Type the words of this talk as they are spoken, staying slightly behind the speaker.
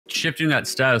shifting that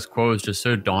status quo is just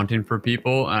so daunting for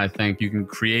people. And I think you can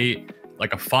create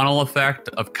like a funnel effect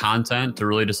of content to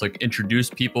really just like introduce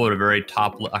people at a very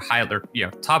top,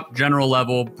 top general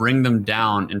level, bring them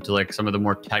down into like some of the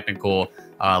more technical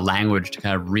language to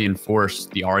kind of reinforce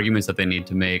the arguments that they need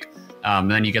to make.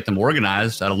 And then you get them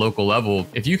organized at a local level.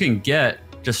 If you can get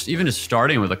just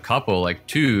starting with a couple, like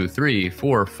 2, 3,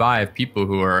 4, 5 people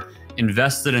who are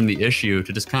invested in the issue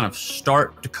to just kind of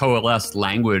start to coalesce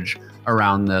language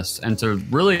around this and to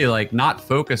really like not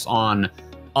focus on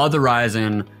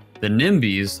otherizing the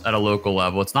NIMBYs at a local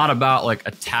level. It's not about like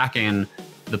attacking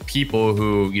the people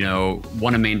who,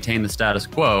 want to maintain the status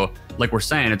quo. Like we're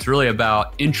saying, it's really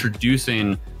about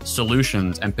introducing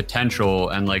solutions and potential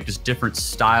and like just different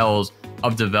styles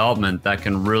of development that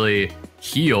can really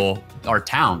heal our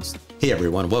towns. Hey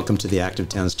everyone, welcome to the Active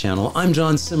Towns channel. I'm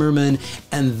John Simmerman,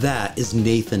 and that is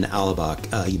Nathan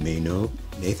Alabak. You may know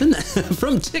Nathan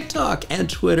from TikTok and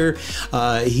Twitter.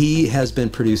 He has been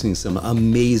producing some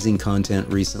amazing content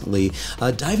recently,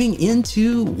 diving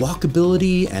into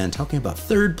walkability and talking about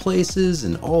third places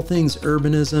and all things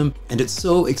urbanism. And it's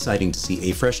so exciting to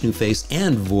see a fresh new face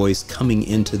and voice coming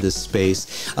into this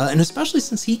space. And especially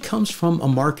since he comes from a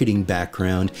marketing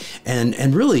background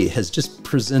and really has just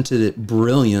presented it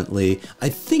brilliantly. I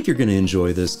think you're going to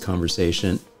enjoy this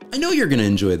conversation. I know you're going to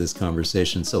enjoy this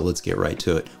conversation, so let's get right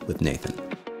to it with Nathan.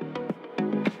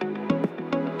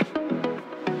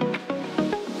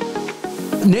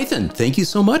 Nathan, thank you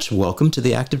so much. Welcome to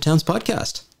the Active Towns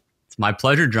podcast. It's my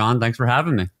pleasure, John. Thanks for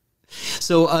having me.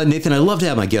 So, Nathan, I'd love to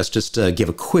have my guests just give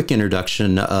a quick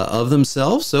introduction of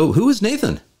themselves. So, who is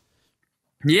Nathan?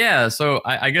 Yeah, so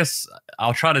I guess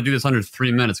I'll try to do this under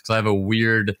 3 minutes because I have a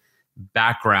weird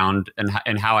background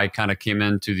and how I kind of came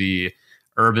into the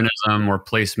urbanism or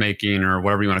placemaking or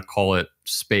whatever you want to call it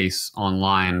space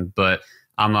online. But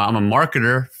I'm a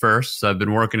marketer first. So I've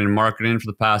been working in marketing for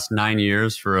the past 9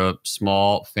 years for a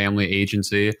small family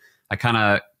agency. I kind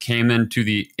of came into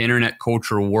the internet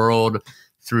culture world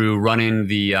through running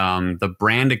the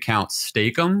brand account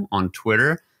Stake'em on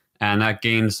Twitter. And that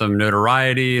gained some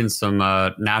notoriety and some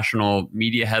national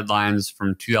media headlines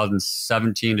from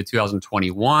 2017 to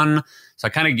 2021. So I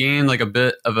kind of gained like a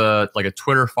bit of a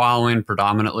Twitter following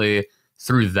predominantly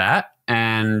through that.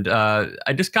 And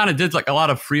I just kind of did like a lot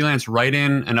of freelance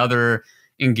writing and other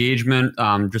engagement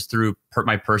just through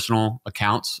my personal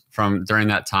accounts from during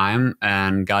that time,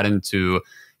 and got into,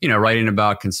 writing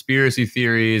about conspiracy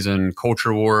theories and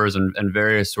culture wars and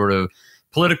various sort of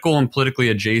political and politically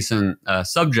adjacent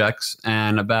subjects.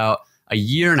 And about a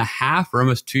year and a half or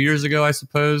almost 2 years ago, I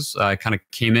suppose, I kind of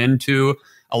came into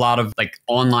a lot of like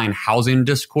online housing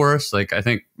discourse. Like I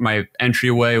think my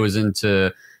entryway was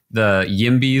into the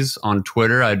YIMBYs on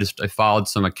Twitter. I followed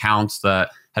some accounts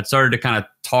that had started to kind of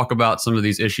talk about some of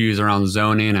these issues around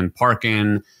zoning and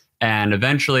parking. And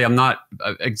eventually, I'm not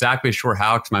exactly sure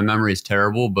how because my memory is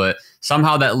terrible, but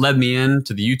somehow that led me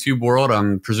into the YouTube world,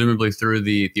 presumably through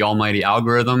the almighty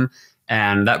algorithm.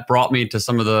 And that brought me to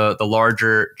some of the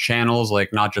larger channels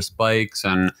like Not Just Bikes,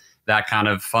 and that kind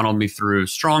of funneled me through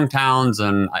Strong Towns.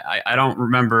 And I don't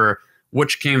remember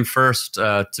which came first,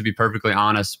 to be perfectly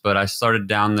honest, but I started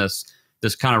down this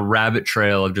kind of rabbit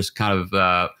trail of just kind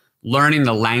of learning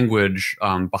the language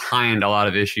behind a lot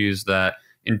of issues that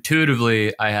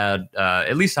intuitively I had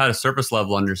at least had a surface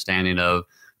level understanding of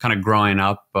kind of growing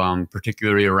up,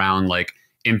 particularly around like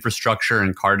infrastructure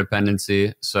and car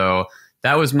dependency. So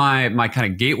that was my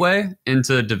kind of gateway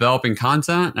into developing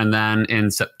content. And then in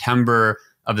September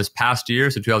of this past year,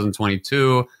 so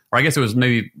 2022, or I guess it was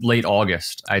maybe late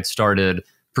August, I'd started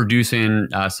producing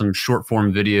some short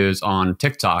form videos on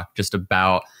TikTok just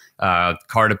about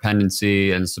car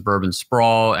dependency and suburban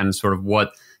sprawl and sort of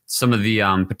what some of the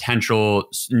potential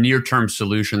near-term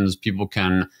solutions people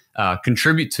can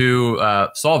contribute to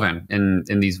solving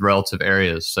in these relative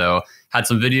areas. So had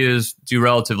some videos do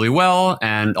relatively well,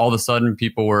 and all of a sudden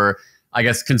people were, I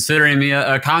guess, considering me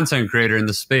a content creator in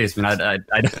the space. I mean,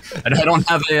 I don't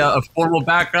have a formal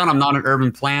background. I'm not an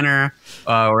urban planner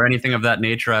or anything of that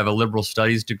nature. I have a liberal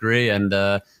studies degree, and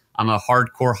I'm a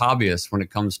hardcore hobbyist when it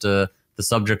comes to the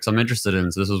subjects I'm interested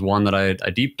in. So this was one that I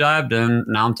deep dived in.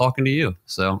 Now I'm talking to you.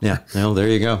 So yeah, well, there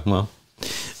you go. Well,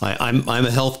 I'm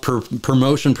a health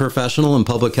promotion professional and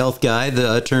public health guy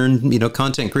turned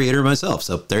content creator myself.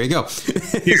 So there you go.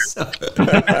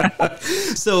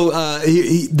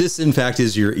 This in fact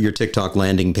is your TikTok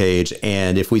landing page,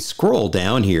 and if we scroll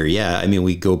down here,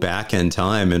 we go back in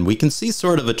time and we can see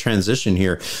sort of a transition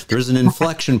here. There's an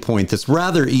inflection point that's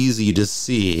rather easy to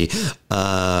see.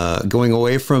 going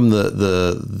away from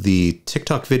the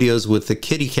TikTok videos with the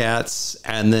kitty cats,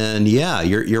 and then yeah,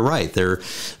 you're right. They're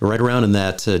right around in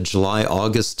that July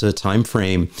August time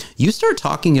frame. You start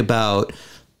talking about,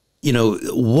 you know,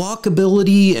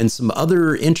 walkability and some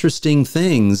other interesting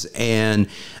things, and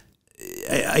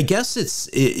I guess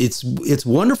it's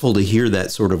wonderful to hear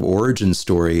that sort of origin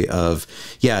story of,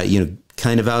 yeah, you know,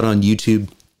 kind of out on YouTube,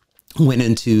 went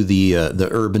into the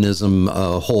urbanism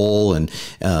hole, and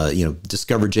you know,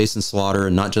 discovered Jason Slaughter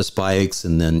and Not Just Bikes,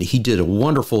 and then he did a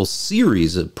wonderful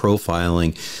series of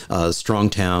profiling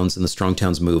strong towns and the strong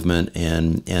towns movement,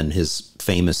 and his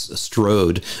famous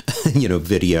Strode, you know,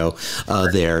 video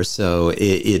there. So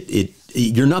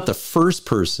you're not the first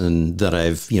person that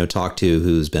I've, you know, talked to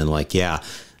who's been like, yeah,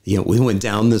 you know, we went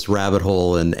down this rabbit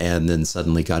hole and then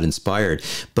suddenly got inspired.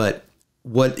 But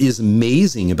what is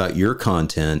amazing about your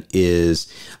content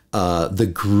is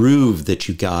the groove that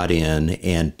you got in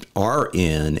and are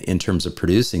in terms of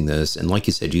producing this. And like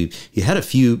you said, you had a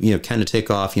few, you know, kind of take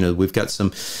off. You know, we've got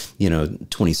some, you know,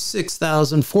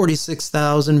 26,000,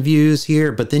 46,000 views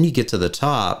here, but then you get to the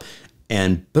top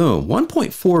and boom,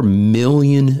 1.4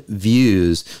 million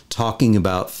views talking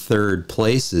about third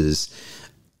places.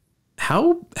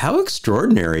 How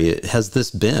extraordinary has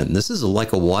this been? This is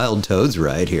like a wild toad's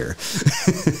ride here.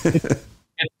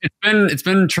 It's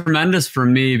been tremendous for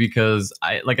me because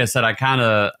like I said,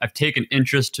 I've taken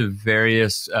interest to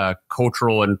various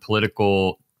cultural and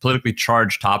politically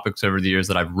charged topics over the years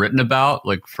that I've written about,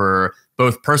 like for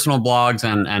both personal blogs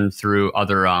and through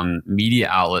other media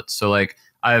outlets. So like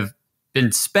I've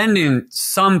been spending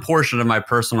some portion of my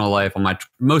personal life on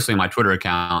mostly my Twitter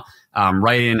account,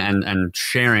 writing and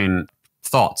sharing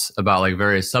thoughts about like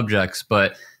various subjects.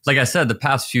 But like I said, the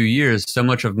past few years, so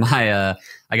much of my,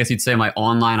 I guess you'd say my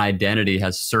online identity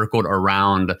has circled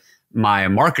around my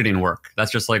marketing work.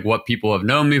 That's just like what people have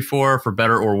known me for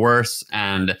better or worse.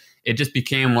 And it just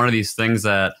became one of these things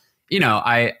that, you know,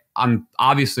 I'm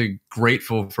obviously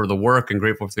grateful for the work and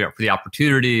grateful for the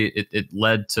opportunity. It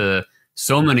led to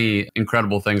so many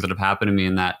incredible things that have happened to me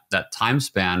in that time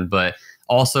span. But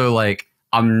also, like,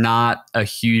 I'm not a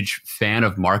huge fan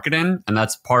of marketing. And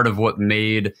that's part of what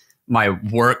made my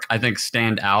work, I think,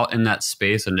 stand out in that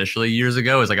space initially years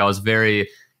ago. Is like I was very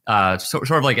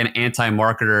sort of like an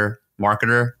anti-marketer,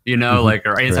 you know, like,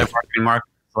 or anti-marketing marketer.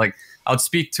 Like I would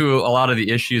speak to a lot of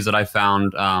the issues that I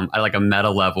found at like a meta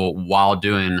level while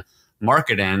doing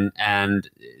marketing. And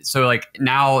so like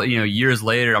now, you know, years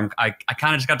later, I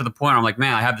kind of just got to the point where I'm like,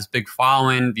 man, I have this big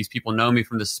following. These people know me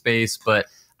from this space, but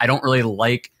I don't really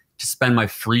like to spend my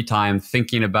free time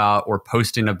thinking about or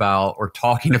posting about or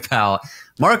talking about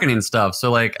marketing stuff.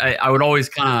 So like I would always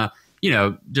kind of, you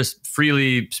know, just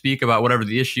freely speak about whatever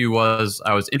the issue was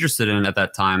I was interested in at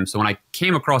that time. So when I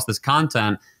came across this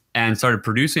content and started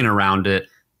producing around it,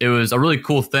 it was a really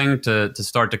cool thing to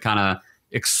start to kind of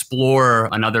explore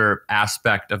another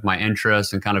aspect of my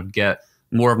interest and kind of get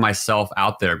more of myself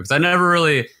out there, because I never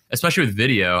really, especially with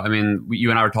video. I mean, you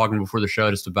and I were talking before the show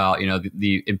just about, you know,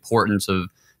 the importance of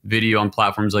video on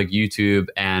platforms like YouTube,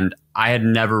 and I had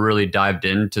never really dived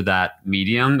into that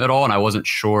medium at all, and I wasn't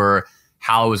sure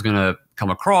how it was going to come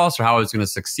across or how it was going to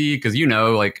succeed, because, you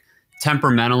know, like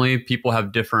temperamentally people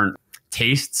have different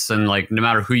tastes, and like no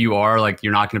matter who you are, like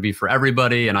you're not going to be for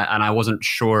everybody, and I wasn't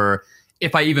sure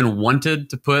if I even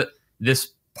wanted to put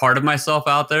this part of myself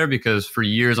out there, because for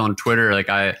years on Twitter, like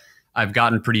I've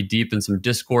gotten pretty deep in some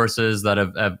discourses that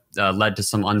have led to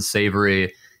some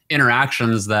unsavory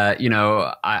interactions that, you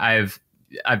know, I've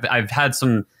had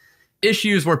some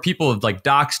issues where people have like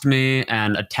doxed me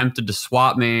and attempted to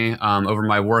swap me over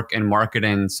my work in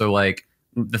marketing. So like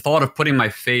the thought of putting my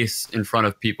face in front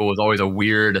of people was always a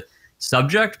weird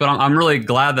subject, but I'm really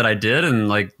glad that I did. And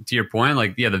like, to your point,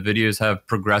 like, yeah, the videos have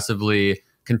progressively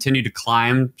continued to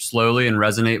climb slowly and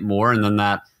resonate more. And then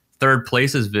that third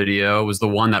places video was the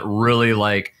one that really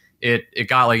like, it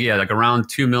got like, yeah, like around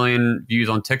 2 million views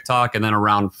on TikTok and then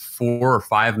around 4 or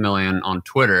 5 million on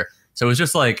Twitter. So it was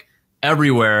just like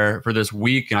everywhere for this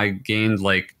week. And I gained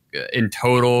like in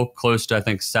total close to, I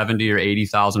think, 70 or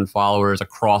 80,000 followers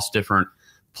across different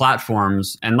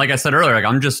platforms. And like I said earlier, like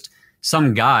I'm just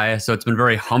some guy. So it's been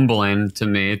very humbling to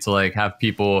me to like have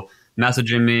people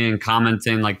messaging me and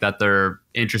commenting like that they're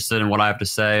interested in what I have to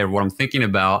say or what I'm thinking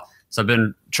about. So I've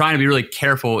been trying to be really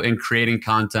careful in creating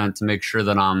content to make sure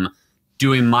that I'm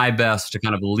doing my best to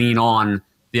kind of lean on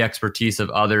the expertise of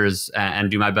others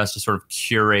and do my best to sort of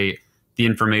curate the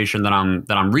information that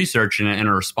I'm researching in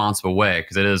a responsible way,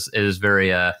 because it is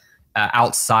very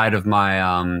outside of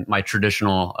my my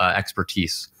traditional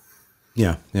expertise.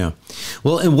 Yeah, yeah.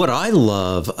 Well, and what I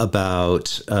love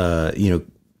about you know,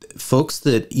 folks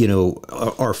that,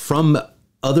 are from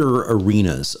other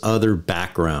arenas, other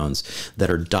backgrounds that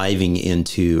are diving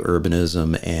into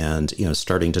urbanism and,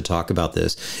 starting to talk about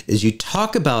this, is you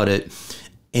talk about it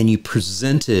and you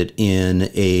present it in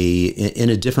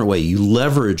a different way. You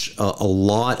leverage a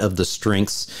lot of the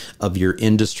strengths of your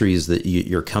industries that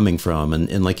you're coming from,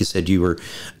 and like you said, you're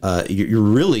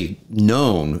really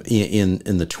known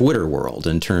in the Twitter world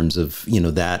in terms of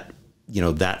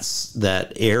that's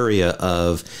that area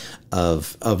of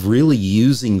really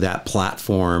using that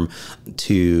platform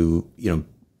to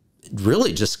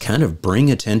really just kind of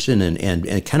bring attention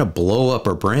and kind of blow up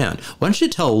our brand. Why don't you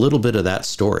tell a little bit of that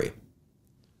story?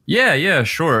 Yeah,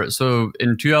 sure. So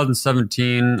in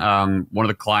 2017, one of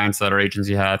the clients that our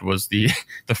agency had was the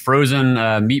frozen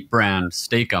meat brand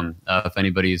Steakum, if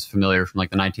anybody's familiar, from like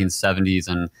the 1970s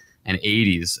and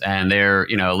 80s. And they're,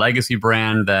 a legacy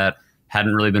brand that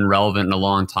hadn't really been relevant in a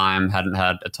long time, hadn't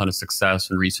had a ton of success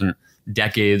in recent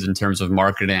decades in terms of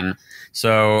marketing.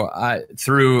 So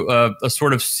through a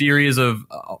sort of series of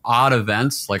odd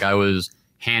events, like I was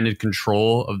handed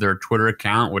control of their Twitter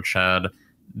account, which had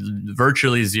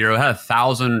virtually zero, had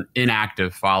 1,000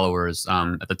 inactive followers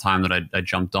at the time that I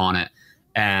jumped on it.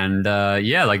 And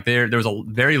like there was a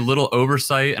very little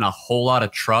oversight and a whole lot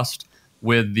of trust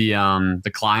with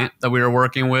the client that we were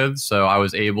working with. So I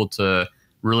was able to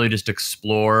really just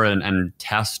explore and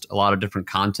test a lot of different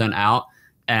content out.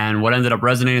 And what ended up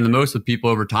resonating the most with people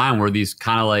over time were these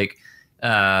kind of like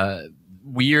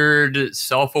weird,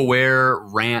 self-aware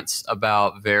rants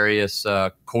about various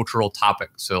cultural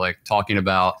topics. So like talking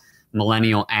about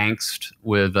millennial angst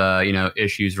with,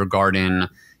 issues regarding,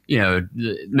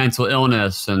 mental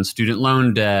illness and student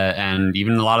loan debt, and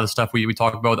even a lot of the stuff we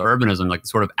talk about with urbanism, like the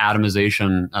sort of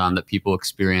atomization that people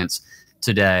experience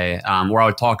today, where I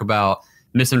would talk about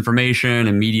misinformation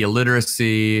and media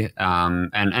literacy, and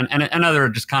other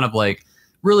just kind of like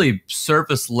really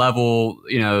surface level,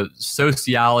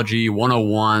 sociology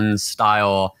 101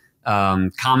 style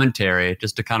commentary,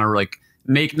 just to kind of like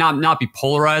make not be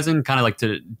polarizing, kind of like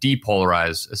to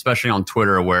depolarize, especially on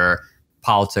Twitter, where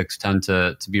politics tend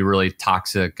to be really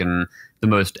toxic and the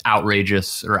most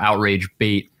outrageous or outrage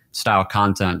bait style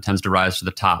content tends to rise to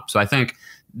the top. So I think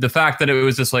the fact that it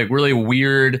was this like really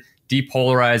weird,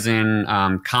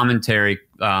 depolarizing commentary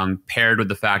paired with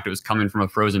the fact it was coming from a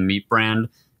frozen meat brand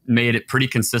made it pretty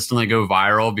consistently go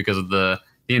viral because of the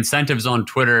incentives on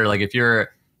Twitter. Like if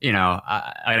you're,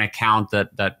 an account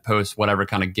that posts whatever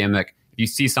kind of gimmick, if you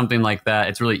see something like that,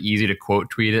 it's really easy to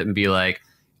quote tweet it and be like,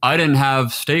 I didn't have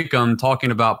Steakum talking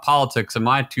about politics in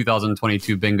my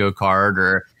 2022 bingo card,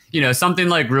 or, something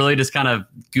like really just kind of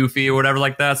goofy or whatever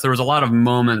like that. So there was a lot of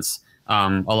moments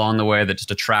along the way that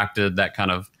just attracted that kind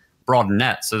of broad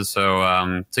net. So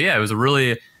yeah, it was a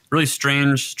really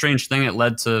strange thing. It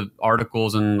led to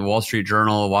articles in the Wall Street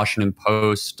Journal, Washington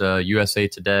Post, USA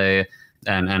Today,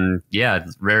 and yeah,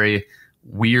 very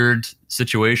weird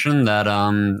situation that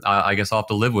I guess I'll have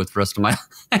to live with the rest of my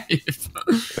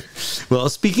life. Well,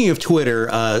 speaking of Twitter,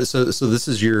 so this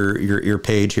is your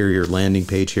page here, your landing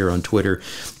page here on Twitter,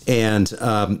 and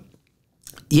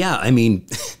yeah, I mean.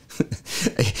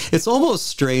 It's almost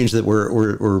strange that we're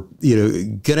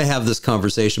gonna have this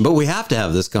conversation, but we have to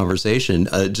have this conversation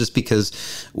just because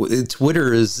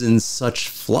Twitter is in such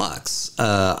flux.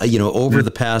 Over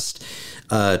the past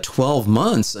 12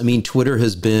 months, I mean, Twitter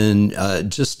has been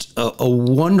just a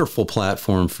wonderful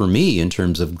platform for me in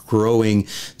terms of growing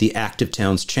the Active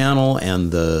Towns channel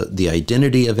and the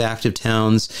identity of Active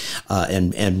Towns,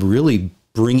 and really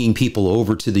bringing people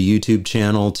over to the YouTube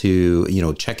channel to,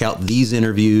 check out these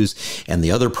interviews and the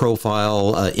other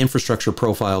infrastructure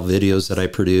profile videos that I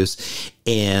produce.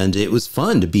 And it was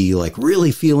fun to be like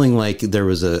really feeling like there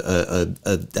was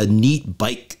a neat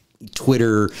bike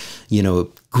Twitter,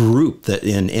 group that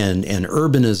and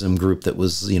urbanism group that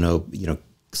was,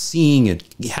 seeing and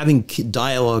having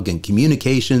dialogue and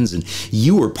communications, and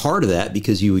you were part of that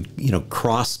because you would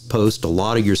cross post a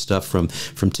lot of your stuff from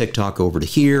TikTok over to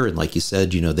here, and like you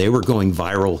said, they were going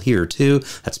viral here too.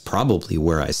 That's probably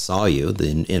where I saw you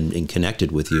and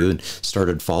connected with you and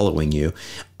started following you,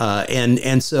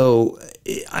 and so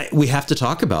we have to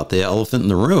talk about the elephant in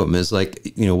the room. Is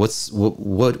like,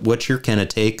 what's your kind of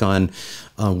take on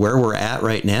where we're at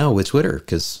right now with Twitter,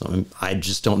 because I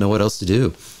just don't know what else to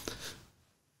do.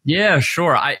 Yeah,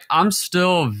 sure. I'm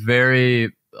still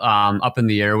very up in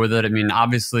the air with it. I mean,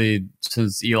 obviously,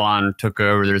 since Elon took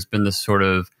over, there's been this sort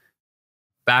of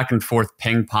back and forth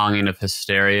ping-ponging of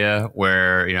hysteria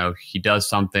where, he does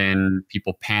something,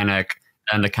 people panic,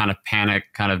 and the kind of panic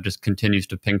kind of just continues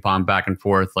to ping-pong back and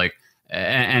forth. Like,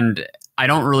 and I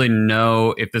don't really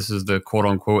know if this is the quote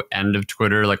unquote end of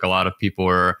Twitter, like a lot of people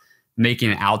are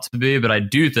making it out to be, but I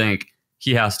do think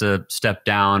he has to step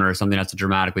down or something has to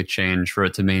dramatically change for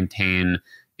it to maintain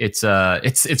its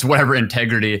whatever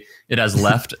integrity it has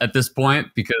left at this point,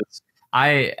 because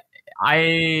I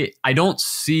don't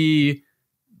see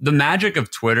the magic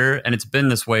of Twitter, and it's been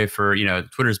this way for,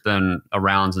 Twitter's been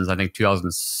around since I think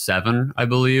 2007, I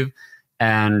believe,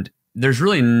 and there's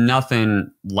really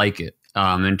nothing like it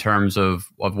in terms of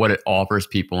what it offers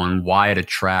people and why it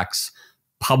attracts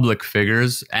public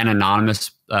figures and anonymous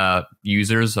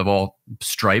users of all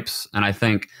stripes. And I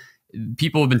think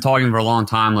people have been talking for a long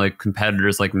time, like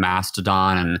competitors like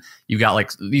Mastodon, and you've got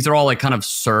like, these are all like kind of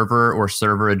server or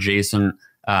server adjacent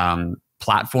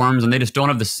platforms, and they just don't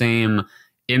have the same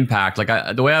impact.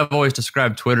 Like the way I've always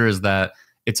described Twitter is that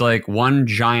it's like one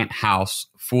giant house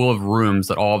full of rooms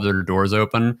that all have their doors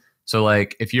open. So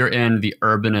like if you're in the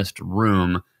urbanist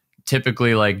room,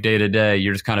 typically like day to day,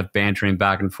 you're just kind of bantering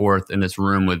back and forth in this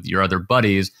room with your other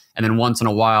buddies. And then once in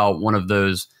a while, one of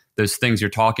those things you're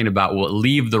talking about will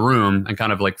leave the room and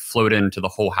kind of like float into the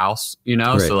whole house,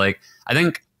 Right. So like, I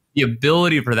think the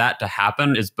ability for that to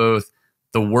happen is both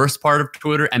the worst part of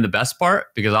Twitter and the best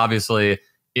part, because obviously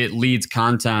it leads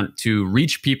content to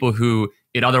reach people who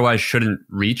it otherwise shouldn't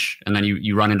reach. And then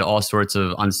you run into all sorts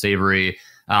of unsavory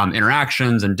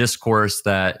interactions and discourse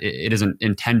that it isn't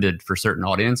intended for certain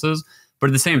audiences. But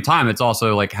at the same time, it's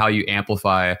also like how you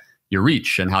amplify your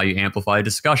reach and how you amplify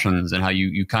discussions and how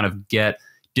you kind of get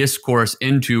discourse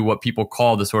into what people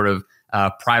call the sort of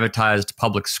privatized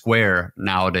public square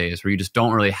nowadays, where you just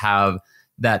don't really have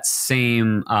that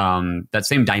same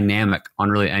dynamic on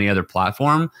really any other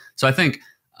platform. So I think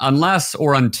unless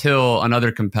or until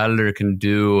another competitor can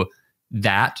do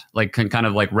that, like can kind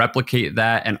of like replicate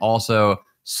that and also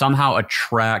somehow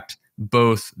attract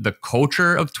both the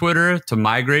culture of Twitter to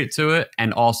migrate to it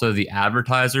and also the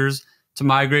advertisers to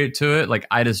migrate to it, like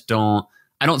I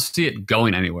don't see it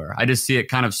going anywhere. I just see it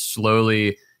kind of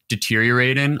slowly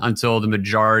deteriorating until the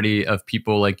majority of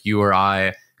people like you or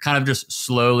I kind of just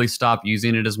slowly stop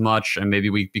using it as much, and maybe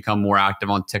we become more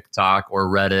active on TikTok or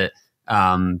Reddit.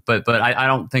 But I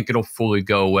don't think it'll fully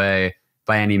go away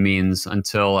by any means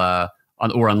until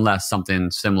or unless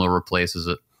something similar replaces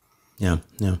it. Yeah.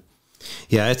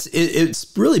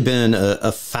 It's really been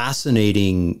a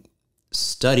fascinating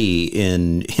study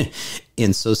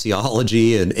in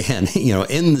sociology and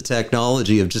in the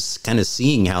technology of just kind of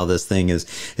seeing how this thing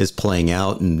is playing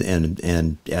out,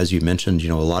 and as you mentioned,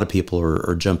 a lot of people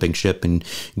are jumping ship and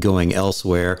going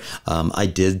elsewhere. I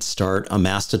did start a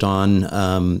Mastodon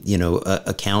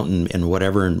account and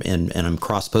whatever, and I'm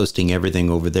cross posting everything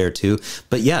over there too.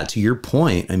 But yeah, to your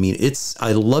point, I mean,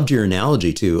 I loved your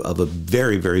analogy too of a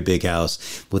very, very big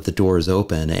house with the doors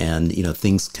open and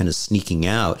things kind of sneaking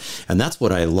out, and that's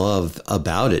what I love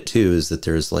about it too, is that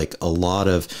there's like a lot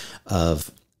of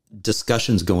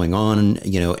discussions going on,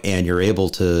 and you're able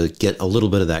to get a little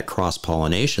bit of that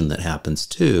cross-pollination that happens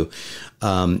too.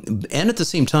 And at the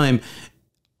same time,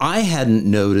 I hadn't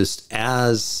noticed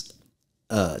as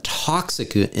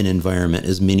toxic an environment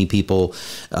as many people,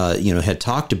 had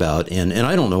talked about. And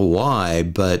I don't know why,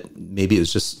 but maybe it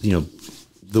was just,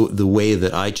 the way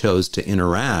that I chose to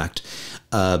interact.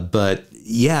 But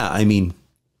yeah, I mean,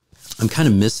 I'm kind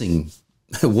of missing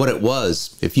what it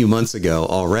was a few months ago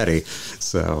already.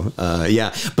 So,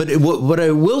 yeah. But what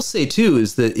I will say too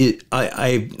is that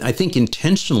I think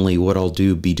intentionally what I'll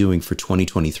be doing for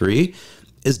 2023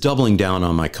 is doubling down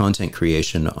on my content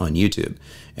creation on YouTube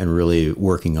and really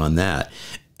working on that.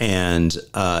 And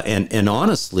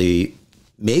honestly,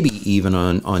 maybe even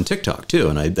on TikTok too.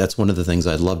 And that's one of the things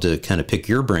I'd love to kind of pick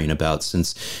your brain about,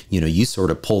 since, you sort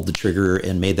of pulled the trigger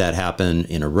and made that happen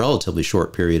in a relatively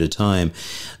short period of time.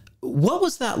 What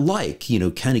was that like,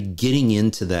 kind of getting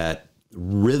into that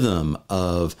rhythm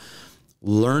of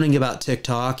learning about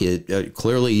TikTok?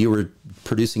 Clearly you were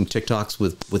producing TikToks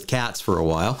with cats for a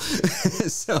while.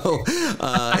 So,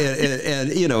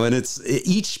 and it's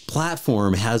each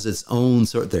platform has its own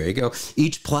there you go.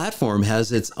 Each platform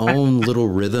has its own little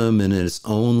rhythm and its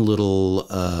own little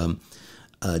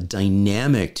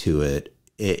dynamic to it,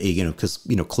 because,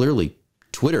 clearly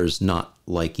Twitter's not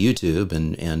like YouTube,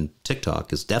 and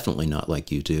TikTok is definitely not like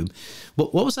YouTube.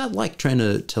 What was that like, trying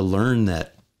to learn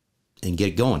that and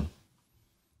get going?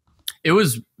 It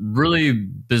was really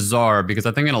bizarre, because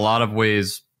I think in a lot of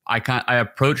ways I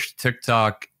approached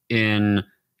TikTok in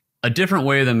a different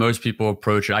way than most people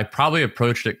approach it. I probably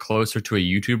approached it closer to a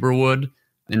YouTuber would,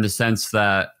 in the sense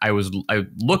that I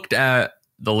looked at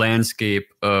the landscape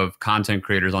of content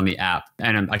creators on the app.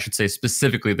 And I should say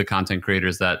specifically the content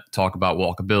creators that talk about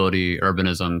walkability,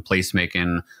 urbanism,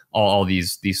 placemaking, all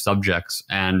these subjects.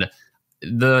 And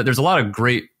there's a lot of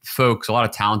great folks, a lot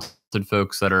of talented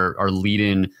folks that are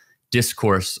leading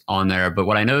discourse on there. But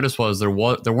what I noticed was there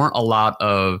weren't a lot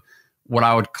of what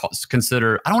I would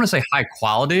consider, I don't want to say high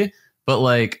quality, but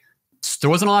like there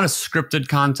wasn't a lot of scripted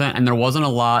content, and there wasn't a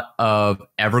lot of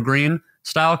evergreen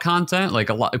style content. Like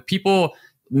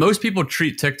most people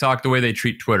treat TikTok the way they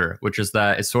treat Twitter, which is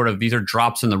that it's sort of, these are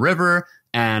drops in the river,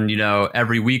 and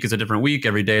every week is a different week,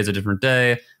 every day is a different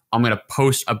day. I'm going to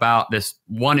post about this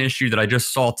one issue that I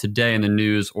just saw today in the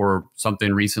news or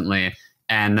something recently,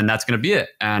 and then that's going to be it.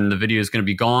 And the video is going to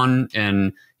be gone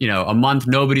in a month.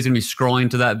 Nobody's going to be scrolling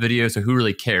to that video, so who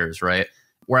really cares, right?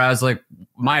 Whereas like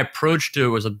my approach to it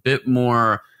was a bit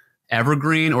more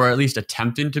evergreen, or at least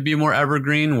attempting to be more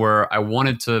evergreen, where I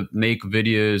wanted to make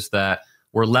videos that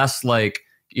were less like,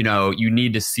 you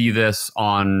need to see this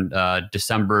on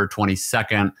December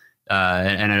 22nd.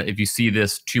 And if you see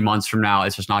this 2 months from now,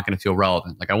 it's just not going to feel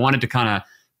relevant. Like I wanted to kind of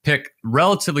pick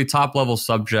relatively top level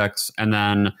subjects and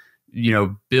then,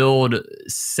 build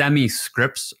semi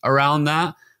scripts around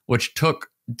that, which took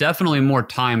definitely more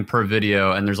time per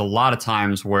video. And there's a lot of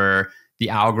times where the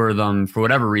algorithm, for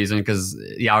whatever reason, because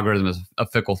the algorithm is a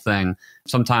fickle thing,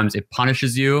 sometimes it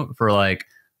punishes you for like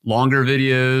longer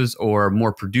videos or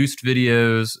more produced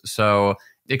videos. So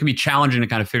it can be challenging to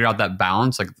kind of figure out that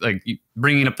balance. Like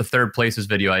bringing up the third places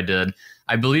video I did,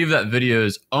 I believe that video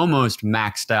is almost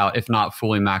maxed out, if not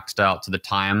fully maxed out to the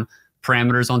time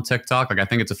parameters on TikTok. Like I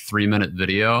think it's a 3-minute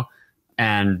video,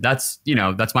 and that's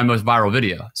my most viral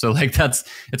video. So like it's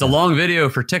a long video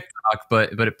for TikTok,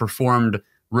 but it performed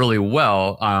really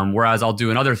well. Whereas I'll do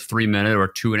another 3-minute or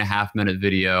 2.5-minute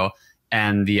video,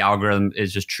 and the algorithm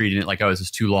is just treating it like, oh, this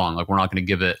is too long. Like we're not going to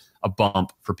give it a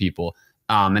bump for people.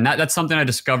 And that's something I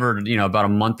discovered, about a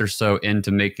month or so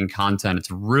into making content. It's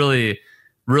really,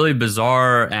 really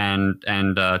bizarre and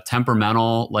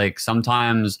temperamental. Like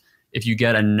sometimes if you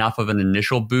get enough of an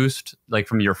initial boost, like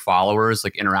from your followers,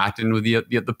 like interacting with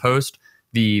the post,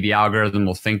 the algorithm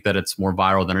will think that it's more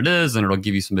viral than it is, and it'll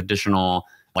give you some additional,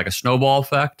 like a snowball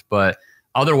effect. But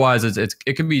otherwise, it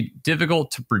can be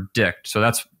difficult to predict. So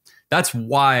that's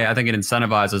why I think it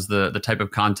incentivizes the type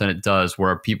of content it does,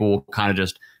 where people kind of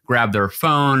just grab their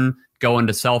phone, go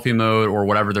into selfie mode or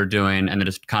whatever they're doing, and then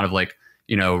just kind of like,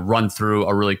 run through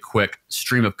a really quick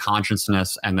stream of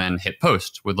consciousness and then hit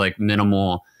post with like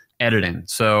minimal editing.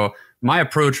 So my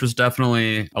approach was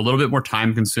definitely a little bit more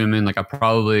time consuming. Like I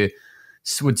probably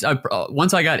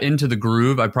once I got into the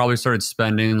groove, I probably started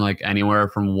spending like anywhere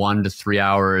from 1 to 3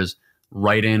 hours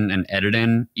writing and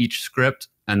editing each script.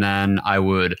 And then I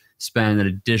would spend an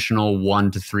additional 1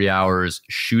 to 3 hours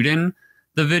shooting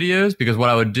the videos, because what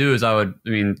I would do is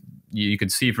you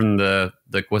could see from the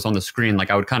what's on the screen,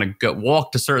 like I would kind of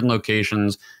walk to certain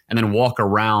locations and then walk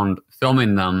around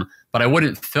filming them, but I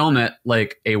wouldn't film it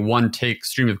like a one take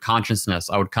stream of consciousness.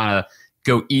 I would kind of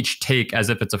go each take as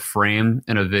if it's a frame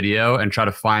in a video and try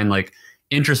to find like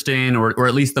interesting or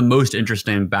at least the most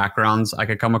interesting backgrounds I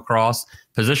could come across,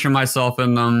 position myself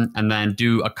in them, and then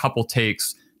do a couple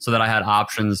takes so that I had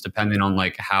options depending on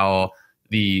like how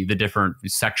the different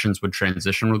sections would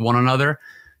transition with one another.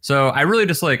 So I really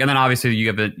just like, and then obviously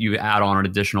you add on an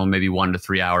additional maybe 1 to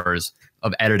 3 hours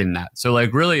of editing that. So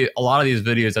like really a lot of these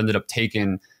videos ended up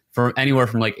taking from anywhere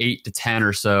from like 8 to 10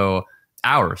 or so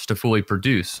hours to fully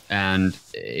produce. And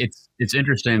it's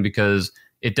interesting because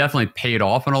it definitely paid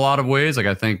off in a lot of ways. Like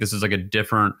I think this is like a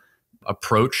different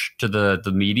approach to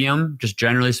the medium, just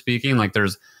generally speaking. Like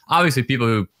there's obviously people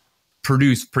who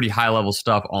produce pretty high level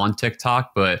stuff on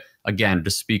TikTok, but again,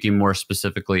 just speaking more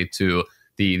specifically to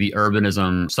the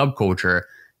urbanism subculture.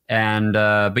 And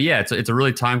but yeah, it's a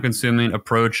really time consuming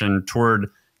approach. And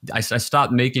I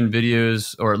stopped making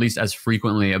videos, or at least as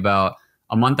frequently, about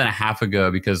a month and a half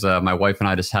ago, because my wife and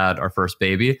I just had our first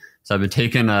baby. So I've been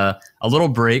taking a little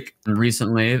break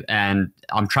recently, and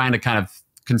I'm trying to kind of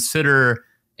consider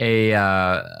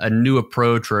a new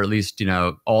approach, or at least,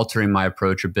 altering my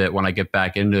approach a bit when I get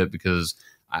back into it, because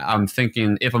I'm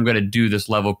thinking if I'm going to do this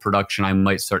level of production, I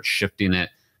might start shifting it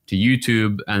to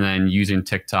YouTube and then using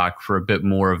TikTok for a bit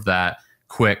more of that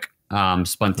quick,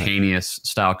 spontaneous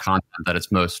style content that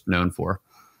it's most known for.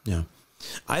 Yeah.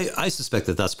 I suspect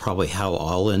that that's probably how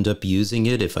I'll end up using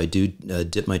it if I do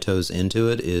dip my toes into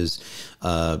it, is,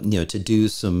 to do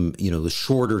some, the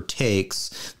shorter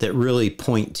takes that really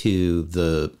point to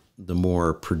the the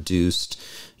more produced,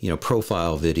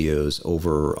 profile videos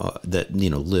over that,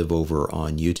 live over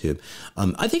on YouTube.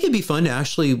 I think it'd be fun to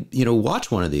actually,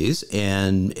 watch one of these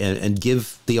and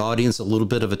give the audience a little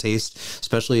bit of a taste,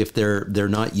 especially if they're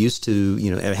not used to,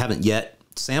 haven't yet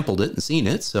sampled it and seen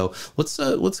it. So let's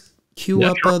cue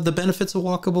up the benefits of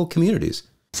walkable communities.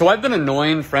 So I've been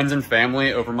annoying friends and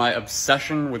family over my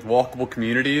obsession with walkable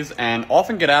communities and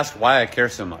often get asked why I care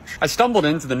so much. I stumbled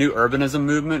into the new urbanism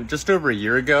movement just over a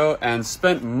year ago and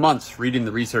spent months reading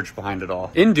the research behind it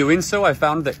all. In doing so, I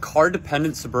found that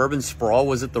car-dependent suburban sprawl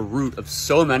was at the root of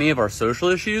so many of our social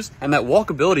issues, and that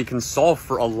walkability can solve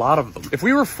for a lot of them. If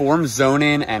we reform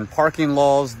zoning and parking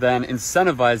laws, then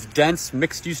incentivize dense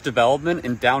mixed-use development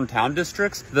in downtown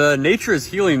districts, the nature is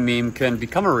healing meme can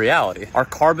become a reality. Our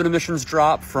carbon emissions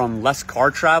drop from less car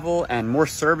travel and more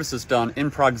services done in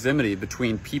proximity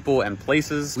between people and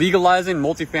places. Legalizing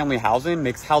multifamily housing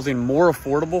makes housing more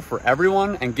affordable for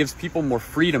everyone and gives people more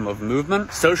freedom of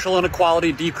movement. Social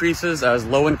inequality decreases as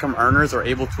low-income earners are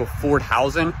able to afford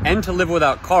housing and to live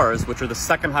without cars, which are the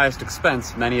second highest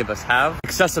expense many of us have.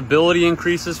 Accessibility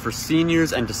increases for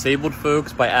seniors and disabled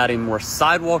folks by adding more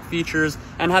sidewalk features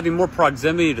and having more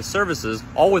proximity to services,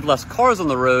 all with less cars on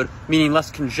the road, meaning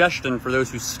less congestion for those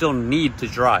who still need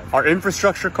to drive. Our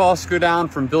infrastructure costs go down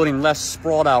from building less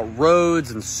sprawled out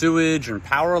roads and sewage and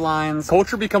power lines.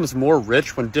 Culture becomes more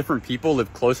rich when different people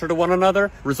live closer to one another,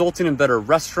 resulting in better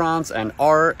restaurants and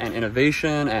art and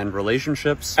innovation and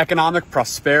relationships. Economic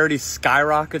prosperity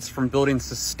skyrockets from building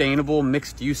sustainable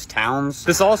mixed-use towns.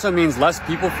 This also means less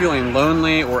people feeling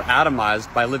lonely or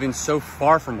atomized by living so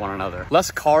far from one another.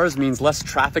 Less cars means less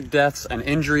traffic deaths and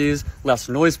injuries, less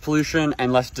noise pollution,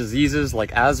 and less diseases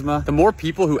like asthma. The more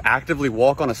people who actively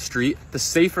walk on a street, the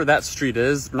safer that street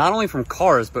is, not only from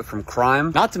cars, but from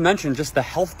crime. Not to mention just the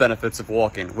health benefits of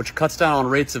walking, which cuts down on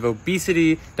rates of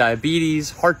obesity,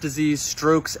 diabetes, heart disease,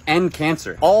 strokes, and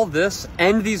cancer. All this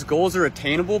and these goals are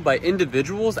attainable by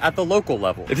individuals at the local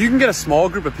level. If you can get a small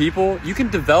group of people, you can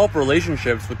develop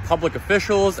relationships with public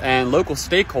officials and local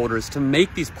stakeholders to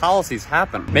make these policies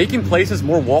happen. Making places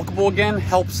more walkable again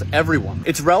helps everyone.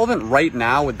 It's relevant right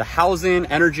now with the housing,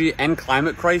 energy, and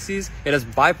climate crises. It has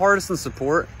bipartisan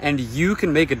support, and you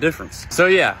can make a difference. So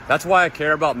yeah, that's why I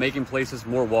care about making places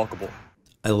more walkable.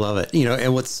 I love it.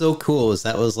 And what's so cool is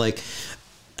that was like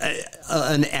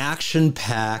an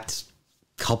action-packed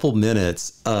couple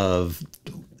minutes of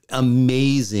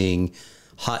amazing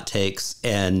hot takes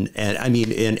and I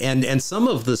mean and some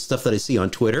of the stuff that I see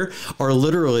on Twitter are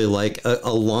literally like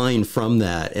a line from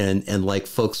that, and like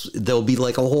folks, there'll be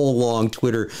like a whole long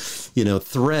Twitter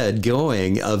thread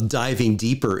going of diving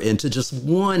deeper into just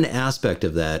one aspect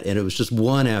of that, and it was just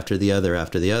one after the other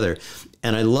after the other.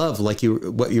 And I love, like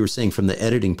what you were saying from the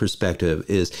editing perspective,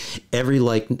 is every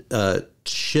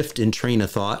shift in train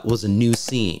of thought was a new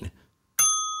scene.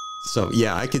 So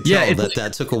yeah, I could tell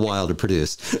that took a while to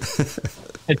produce.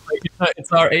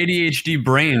 It's our ADHD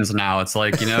brains now. It's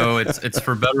like, it's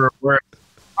for better or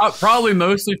worse. Probably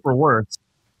mostly for worse.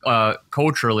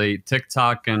 Culturally,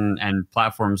 TikTok and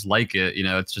platforms like it,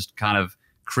 it's just kind of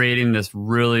creating this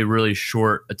really, really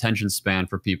short attention span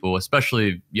for people,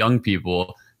 especially young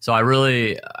people. So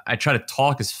I try to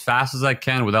talk as fast as I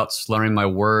can without slurring my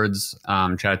words.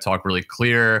 Try to talk really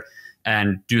clear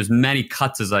and do as many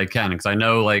cuts as I can, because I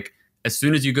know, like, as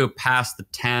soon as you go past the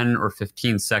 10 or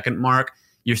 15-second mark,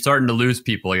 you're starting to lose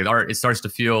people. It starts to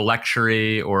feel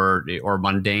lectury or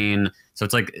mundane. So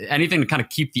it's like anything to kind of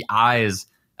keep the eyes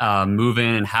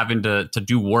moving and having to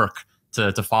do work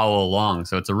to follow along.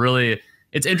 So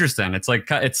it's interesting. It's like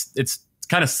it's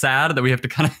kind of sad that we have to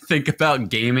kind of think about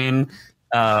gaming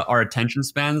our attention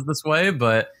spans this way,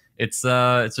 but it's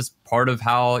just part of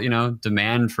how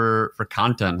demand for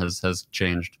content has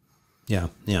changed. Yeah,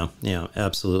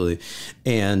 absolutely.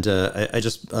 And I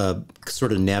just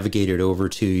sort of navigated over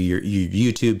to your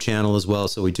YouTube channel as well.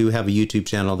 So we do have a YouTube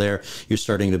channel there. You're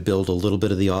starting to build a little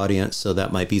bit of the audience. So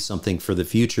that might be something for the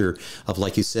future of,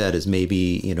 like you said, is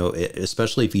maybe,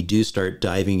 especially if you do start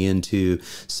diving into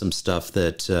some stuff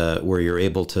that where you're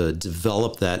able to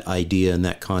develop that idea and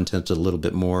that content a little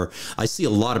bit more. I see a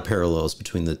lot of parallels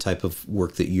between the type of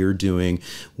work that you're doing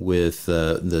with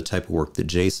the type of work that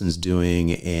Jason's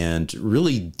doing, and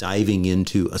really diving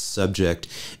into a subject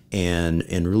and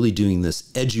really doing this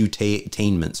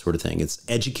edutainment sort of thing. It's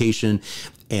education,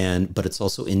 but it's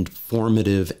also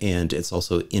informative, and it's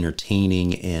also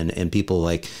entertaining, and people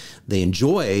they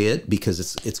enjoy it because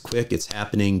it's quick, it's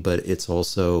happening, but it's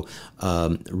also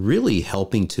really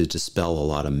helping to dispel a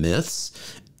lot of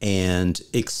myths and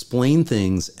explain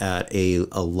things at a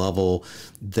level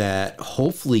that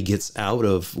hopefully gets out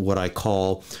of what I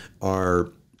call our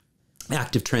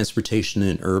active transportation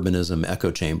and urbanism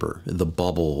echo chamber, the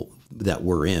bubble that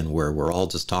we're in, where we're all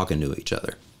just talking to each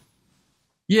other.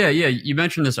 Yeah, yeah. You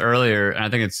mentioned this earlier, and I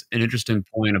think it's an interesting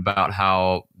point about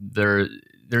how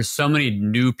there's so many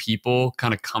new people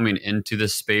kind of coming into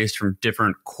this space from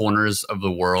different corners of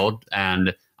the world.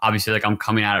 And obviously, like I'm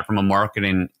coming at it from a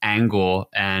marketing angle,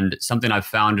 and something I've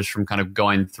found just from kind of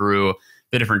going through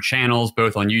the different channels,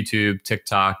 both on YouTube,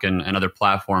 TikTok, and other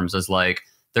platforms, is like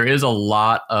there is a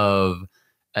lot of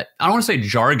I don't want to say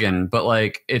jargon, but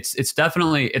like it's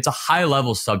definitely it's a high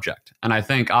level subject. And I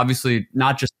think obviously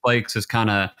not just bikes has kind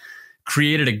of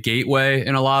created a gateway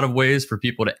in a lot of ways for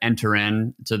people to enter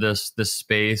in to this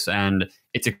space, and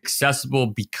it's accessible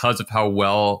because of how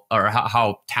well or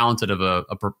how talented of a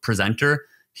presenter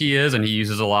he is, and he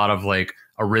uses a lot of like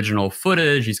original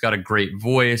footage. He's got a great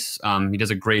voice. He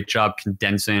does a great job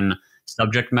condensing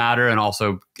subject matter and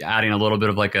also adding a little bit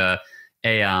of like a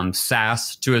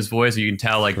sass to his voice. You can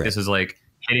tell like this is like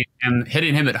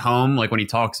hitting him at home, like when he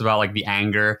talks about like the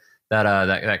anger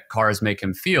that cars make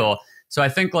him feel. So I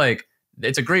think like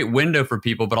it's a great window for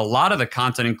people, but a lot of the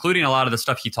content, including a lot of the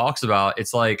stuff he talks about,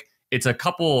 it's like it's a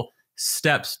couple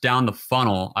steps down the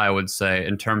funnel, I would say,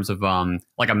 in terms of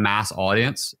like a mass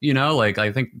audience. You know, like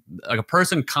I think like a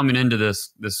person coming into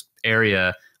this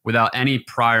area without any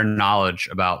prior knowledge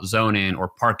about zoning or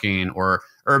parking or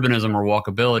urbanism or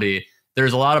walkability,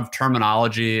 there's a lot of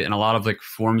terminology and a lot of like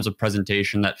forms of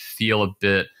presentation that feel a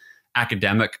bit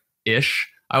academic-ish,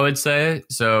 I would say.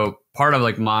 So part of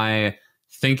like my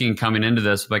thinking coming into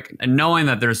this, like, and knowing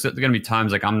that there's going to be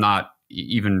times like I'm not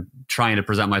even trying to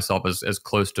present myself as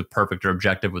close to perfect or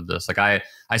objective with this. Like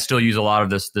I still use a lot of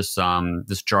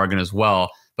this jargon as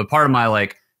well. But part of my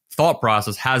like thought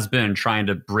process has been trying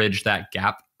to bridge that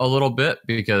gap a little bit,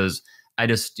 because I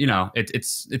just, you know,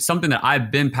 it's something that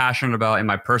I've been passionate about in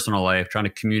my personal life, trying to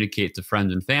communicate to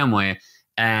friends and family.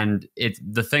 And it's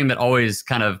the thing that always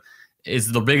kind of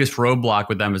is the biggest roadblock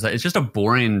with them is that it's just a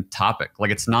boring topic. Like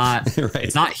it's not, right.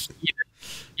 It's not heated.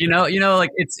 You know,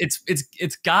 like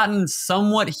it's gotten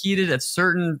somewhat heated at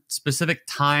certain specific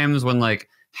times when like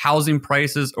housing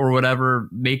prices or whatever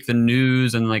make the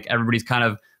news, and like everybody's kind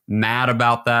of mad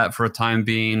about that for a time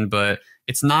being. But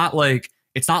it's not like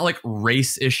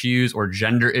race issues or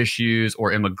gender issues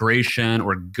or immigration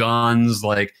or guns.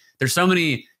 Like there's so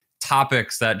many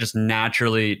topics that just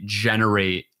naturally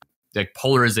generate like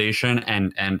polarization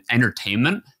and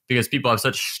entertainment, because people have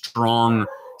such strong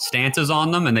stances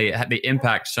on them, and they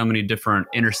impact so many different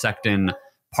intersecting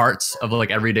parts of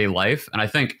like everyday life. And I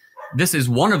think this is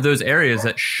one of those areas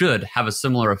that should have a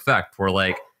similar effect, where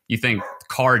like you think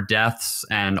car deaths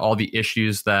and all the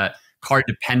issues that car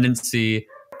dependency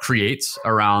creates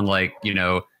around like, you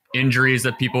know, injuries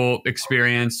that people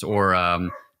experience, or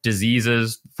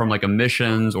diseases from like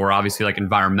emissions, or obviously like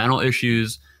environmental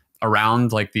issues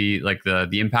around like the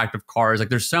impact of cars. Like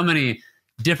there's so many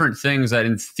different things that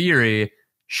in theory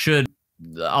should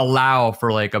allow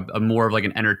for like a more of like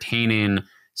an entertaining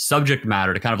subject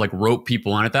matter to kind of like rope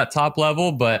people in at that top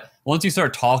level. But once you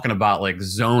start talking about like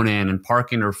zoning and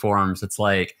parking reforms, it's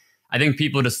like I think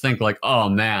people just think like, oh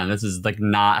man, this is like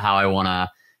not how I want to,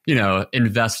 you know,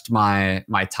 invest my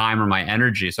time or my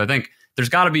energy. So I think there's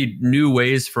got to be new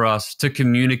ways for us to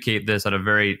communicate this at a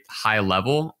very high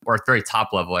level, or at very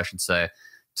top level, I should say,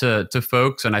 to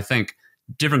folks. And I think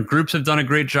different groups have done a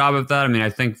great job of that. I mean, I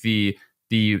think the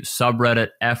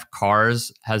subreddit F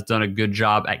Cars has done a good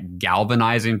job at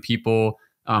galvanizing people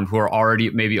who are already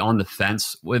maybe on the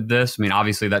fence with this. I mean,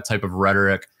 obviously that type of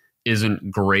rhetoric isn't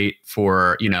great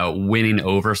for, you know, winning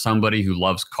over somebody who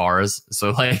loves cars. So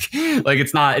like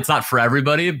it's not for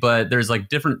everybody, but there's like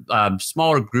different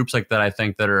smaller groups like that, I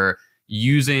think, that are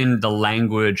using the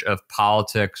language of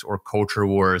politics or culture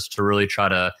wars to really try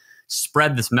to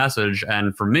spread this message.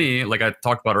 And for me, like I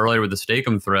talked about earlier with the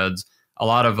Steak-'em threads, a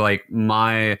lot of like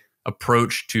my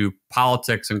approach to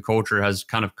politics and culture has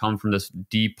kind of come from this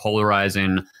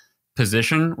depolarizing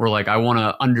position, where like I want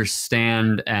to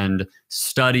understand and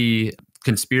study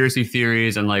conspiracy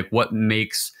theories and like what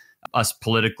makes us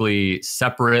politically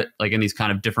separate, like in these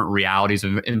kind of different realities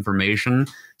of information.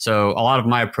 So a lot of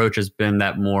my approach has been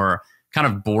that more kind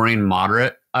of boring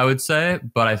moderate, I would say.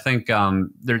 But I think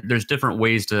there's different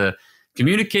ways to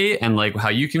communicate, and like how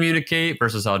you communicate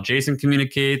versus how Jason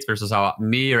communicates versus how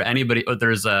me or anybody.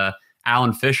 There's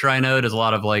Alan Fisher, I know, does a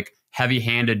lot of like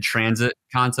heavy-handed transit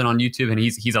content on YouTube, and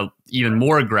he's even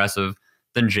more aggressive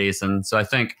than Jason. So I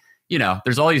think, you know,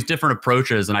 there's all these different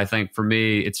approaches, and I think for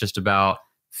me, it's just about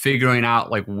figuring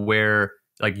out like where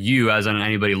like you, as in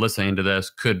anybody listening to this,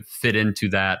 could fit into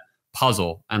that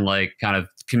puzzle and like kind of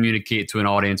communicate to an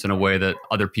audience in a way that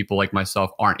other people like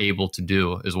myself aren't able to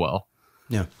do as well.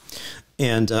 Yeah.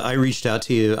 And I reached out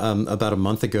to you about a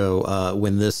month ago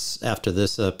when after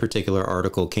this particular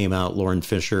article came out. Lauren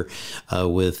Fisher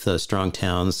with Strong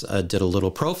Towns did a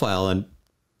little profile, and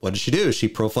what did she do? She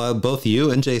profiled both you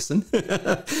and Jason,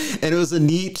 and it was a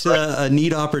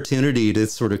neat opportunity to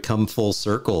sort of come full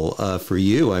circle for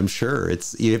you. I'm sure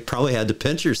you probably had to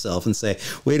pinch yourself and say,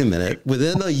 "Wait a minute!"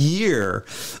 Within a year,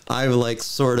 I like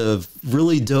sort of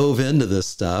really dove into this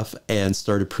stuff and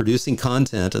started producing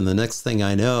content, and the next thing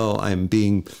I know, I'm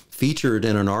being featured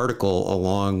in an article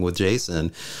along with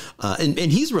Jason. And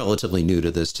he's relatively new to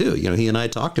this too. You know, he and I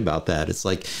talked about that. It's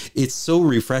like, it's so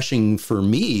refreshing for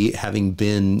me, having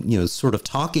been, you know, sort of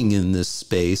talking in this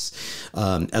space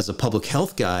as a public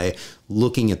health guy,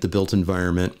 looking at the built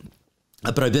environment.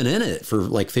 But I've been in it for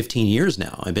like 15 years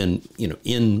now. I've been,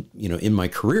 in my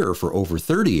career for over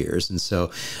 30 years. And so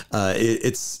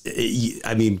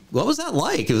I mean, what was that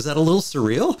like? Was that a little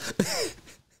surreal?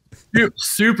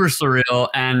 Super surreal,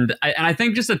 and I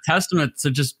think just a testament to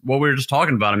just what we were just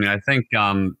talking about. I mean, I think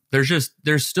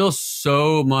there's still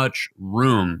so much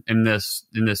room in this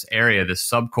area, this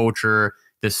subculture,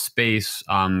 this space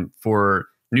for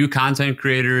new content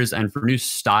creators and for new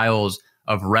styles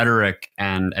of rhetoric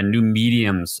and new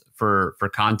mediums for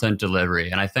content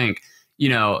delivery. And I think, you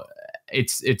know,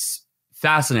 it's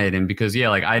fascinating because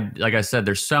like I said,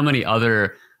 there's so many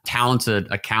other talented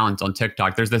accounts on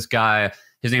TikTok. There's this guy.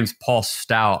 His name's Paul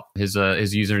Stout. His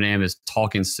username is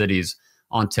Talking Cities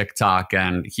on TikTok,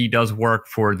 and he does work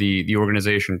for the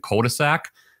organization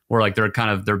Cul-de-sac, where like they're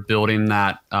building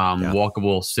that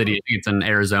walkable city. I think it's in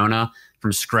Arizona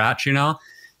from scratch, you know,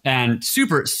 and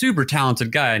super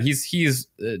talented guy. And he's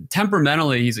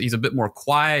temperamentally he's a bit more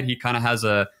quiet. He kind of has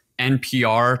a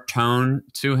NPR tone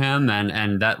to him,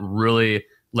 and that really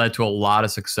led to a lot of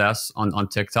success on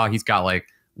TikTok. He's got like,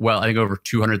 I think over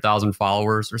 200,000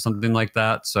 followers or something like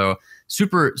that. So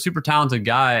super talented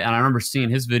guy. And I remember seeing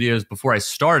his videos before I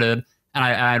started, and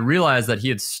I realized that he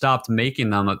had stopped making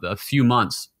them a few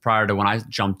months prior to when I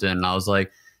jumped in. And I was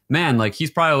like, man, like he's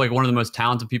probably like one of the most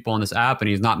talented people on this app, and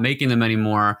he's not making them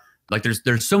anymore. Like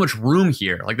there's so much room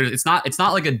here. Like it's not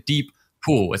like a deep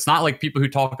pool. It's not like people who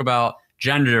talk about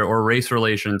gender or race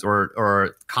relations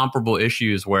or comparable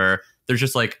issues where there's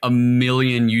just like a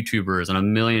million YouTubers and a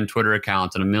million Twitter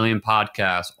accounts and a million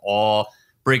podcasts all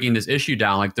breaking this issue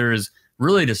down. Like there's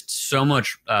really just so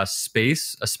much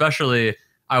space, especially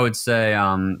I would say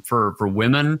for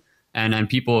women and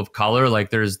people of color.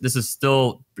 Like this is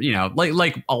still, you know,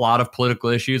 like a lot of political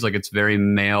issues, like it's very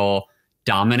male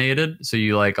dominated. So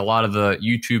you like a lot of the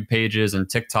YouTube pages and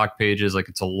TikTok pages, like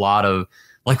it's a lot of,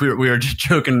 like we were just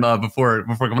joking before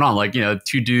coming on, like, you know,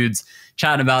 two dudes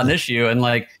chatting about an issue, and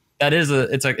like that is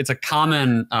it's a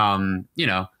common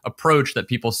approach that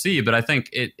people see. But I think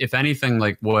if anything,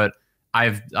 like what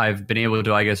I've been able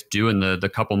to, I guess, do in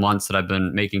the couple months that I've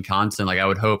been making content, like I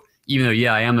would hope, even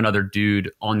though I am another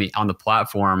dude on the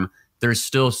platform, there's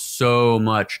still so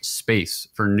much space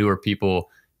for newer people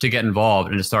to get involved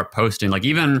and to start posting. Like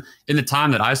even in the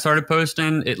time that I started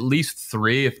posting, at least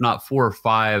 3, if not 4 or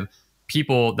 5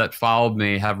 people that followed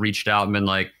me have reached out and been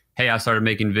like, hey, I started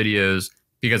making videos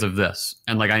because of this.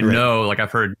 And like, I know, like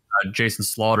I've heard Jason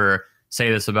Slaughter say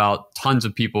this about tons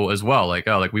of people as well. Like,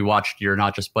 oh, like we watched your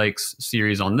Not Just Bikes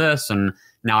series on this, and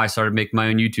now I started making my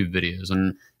own YouTube videos.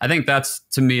 And I think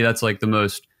to me, that's like the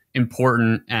most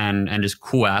important and just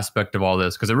cool aspect of all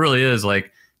this. Cause it really is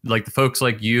like the folks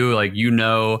like you,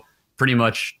 pretty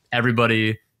much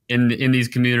everybody in these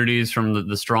communities, from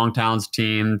the Strong Towns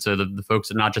team to the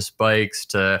folks at Not Just Bikes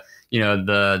to, you know,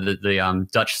 the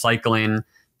Dutch cycling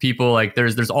people. Like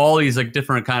there's all these like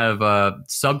different kind of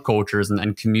subcultures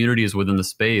and communities within the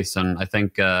space. And I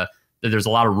think that there's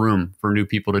a lot of room for new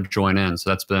people to join in.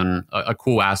 So that's been a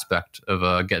cool aspect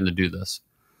of getting to do this.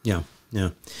 Yeah.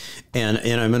 Yeah. And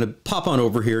I'm going to pop on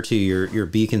over here to your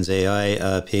Beacons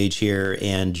AI page here,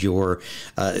 and your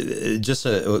just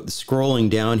scrolling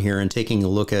down here and taking a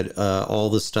look at all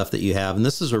the stuff that you have. And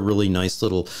this is a really nice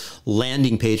little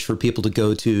landing page for people to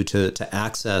go to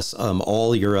access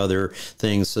all your other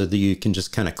things, so that you can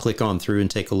just kind of click on through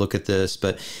and take a look at this.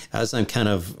 But as I'm kind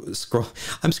of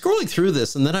scrolling through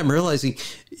this, and then I'm realizing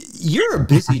you're a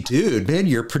busy dude, man.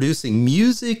 You're producing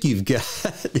music. You've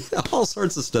got all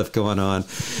sorts of stuff going on.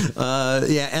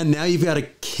 And now you've got a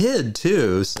kid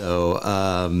too. So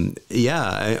I'm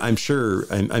sure,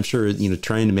 you know,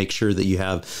 trying to make sure that you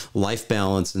have life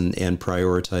balance and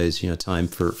prioritize, you know, time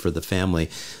for the family.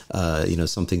 You know,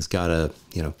 something's got to,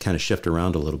 you know, kind of shift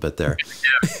around a little bit there.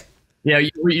 Yeah,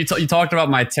 you talked about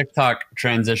my TikTok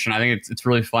transition. I think it's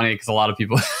really funny because a lot of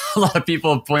people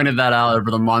have pointed that out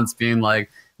over the months, being like,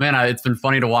 man, it's been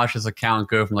funny to watch this account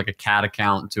go from like a cat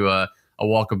account to a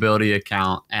walkability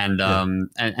account. And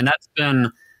that's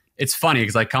been, it's funny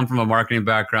because I come from a marketing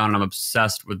background and I'm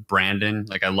obsessed with branding.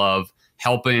 Like I love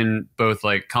helping both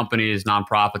like companies,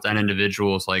 nonprofits, and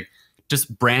individuals like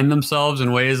just brand themselves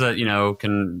in ways that, you know,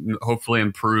 can hopefully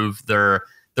improve their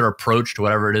approach to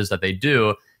whatever it is that they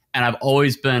do. And I've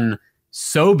always been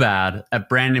so bad at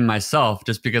branding myself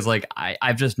just because like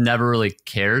I've just never really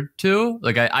cared to.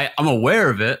 Like I'm aware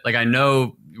of it. Like I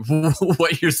know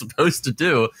what you're supposed to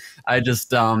do. I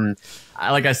just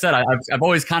like I said, I've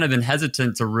always kind of been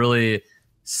hesitant to really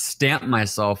stamp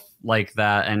myself like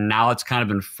that, and now it's kind of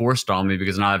been forced on me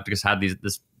because now I've just had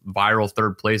this viral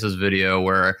third places video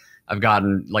where I've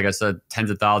gotten, like I said, tens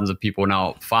of thousands of people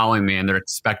now following me, and they're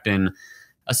expecting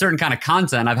a certain kind of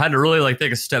content. I've had to really like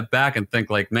take a step back and think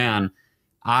like, man,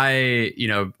 you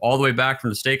know, all the way back from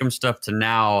the Steakum stuff to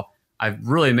now, I've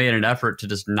really made an effort to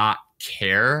just not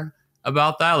care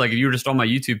about that. Like if you were just on my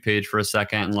YouTube page for a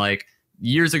second, and like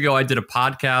years ago, I did a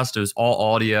podcast. It was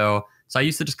all audio. So I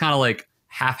used to just kind of like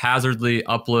haphazardly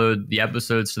upload the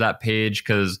episodes to that page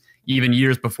because even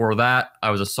years before that, I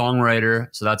was a songwriter.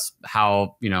 So that's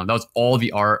how, you know, that was all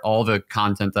the art, all the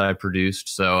content that I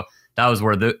produced. So that was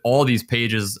where all these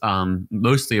pages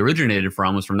mostly originated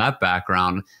from, was from that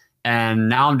background. And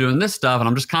now I'm doing this stuff and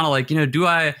I'm just kind of like, you know, do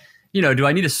I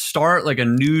need to start like a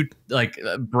new like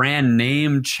brand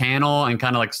name channel and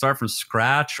kind of like start from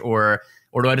scratch, or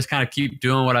do I just kind of keep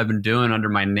doing what I've been doing under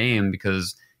my name?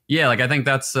 Because yeah, like I think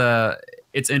that's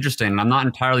it's interesting. I'm not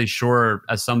entirely sure,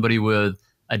 as somebody with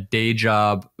a day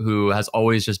job who has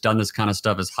always just done this kind of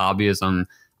stuff as hobbyism,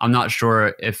 I'm not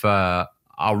sure if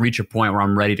I'll reach a point where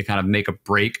I'm ready to kind of make a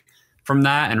break from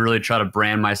that and really try to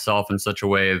brand myself in such a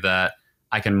way that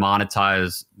I can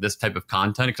monetize this type of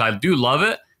content, because I do love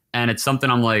it. And it's something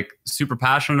I'm like super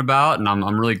passionate about. And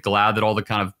I'm really glad that all the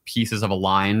kind of pieces have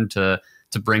aligned to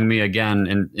bring me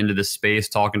again into this space,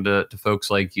 talking to folks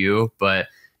like you. But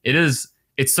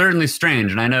it's certainly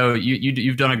strange. And I know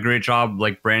you've done a great job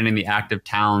like branding the Active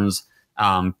Towns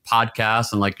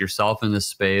podcast and like yourself in this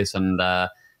space. And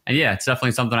yeah, it's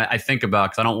definitely something I think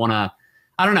about, because I don't want to,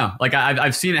 I don't know, like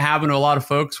I've seen it happen to a lot of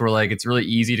folks where like it's really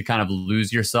easy to kind of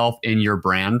lose yourself in your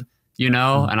brand, you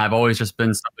know? And I've always just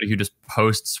been somebody who just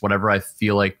posts whatever I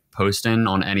feel like posting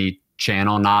on any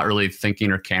channel, not really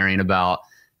thinking or caring about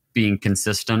being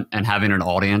consistent and having an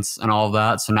audience and all of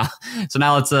that. So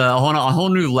now it's a whole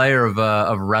new layer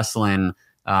of wrestling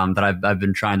that I've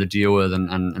been trying to deal with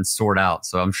and sort out.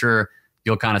 So I'm sure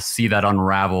you'll kind of see that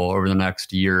unravel over the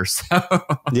next year or so.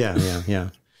 Yeah.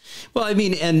 Well, I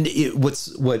mean, and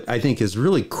what I think is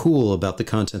really cool about the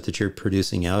content that you're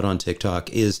producing out on TikTok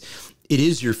is it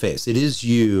is your face. It is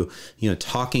you know,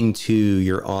 talking to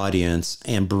your audience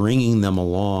and bringing them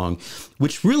along,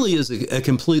 which really is a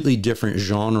completely different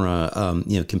genre,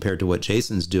 you know, compared to what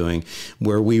Jason's doing,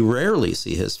 where we rarely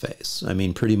see his face. I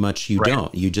mean, pretty much you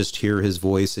don't. You just hear his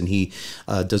voice, and he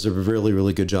does a really,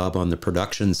 really good job on the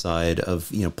production side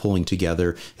of, you know, pulling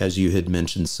together, as you had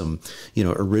mentioned, some, you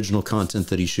know, original content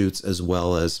that he shoots, as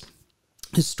well as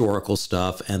historical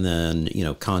stuff, and then, you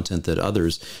know, content that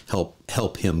others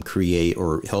help him create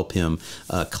or help him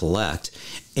collect.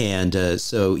 And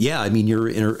so, yeah, I mean, you're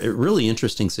in a really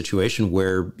interesting situation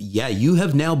where, yeah, you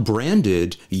have now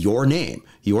branded your name.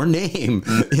 Your name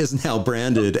is now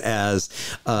branded as,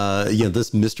 you know, this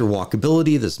Mr.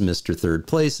 Walkability, this Mr. Third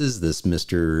Places, this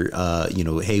Mr. You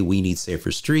know, hey, we need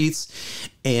safer streets.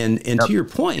 And to your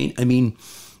point, I mean,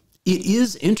 it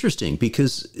is interesting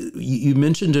because you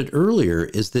mentioned it earlier,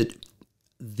 is that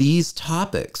these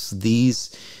topics,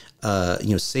 these,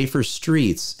 you know, safer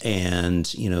streets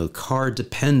and, you know, car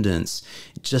dependence,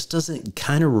 just doesn't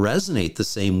kind of resonate the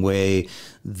same way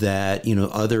that, you know,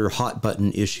 other hot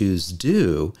button issues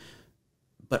do.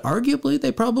 But arguably,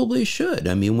 they probably should.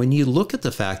 I mean, when you look at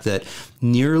the fact that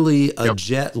nearly a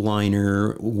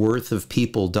jetliner worth of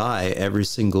people die every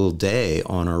single day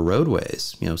on our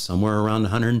roadways, you know, somewhere around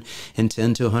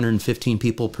 110 to 115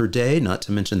 people per day, not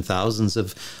to mention thousands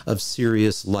of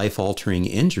serious life-altering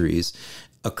injuries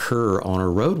occur on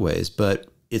our roadways. But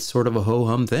it's sort of a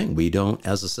ho-hum thing. We don't,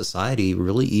 as a society,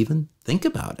 really even think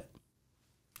about it.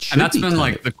 And that's been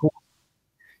like the cool.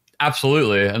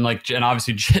 Absolutely. And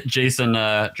obviously Jason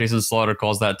Slaughter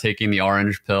calls that taking the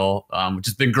orange pill, which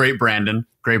has been great branding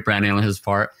on his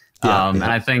part. And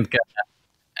I think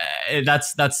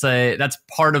that's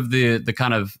part of the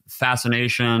kind of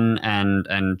fascination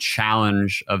and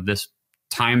challenge of this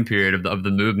time period of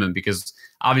the movement, because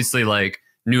obviously like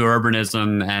new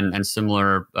urbanism and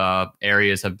similar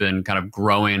areas have been kind of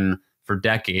growing for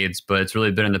decades, but it's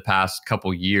really been in the past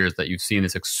couple years that you've seen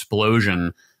this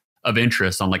explosion of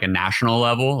interest on like a national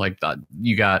level. Like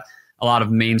you got a lot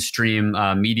of mainstream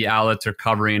media outlets are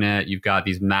covering it. You've got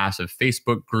these massive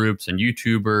Facebook groups and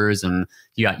YouTubers, and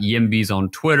you got Yimbys on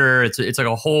Twitter. It's like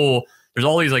a whole. There's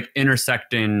all these like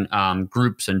intersecting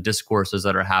groups and discourses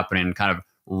that are happening, kind of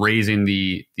raising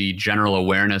the general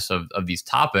awareness of these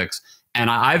topics. And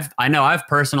I know I've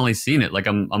personally seen it, like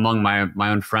among my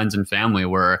own friends and family,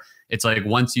 where it's like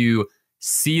once you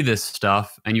see this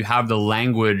stuff and you have the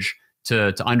language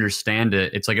to understand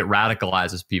it, it's like it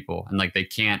radicalizes people, and like they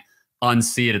can't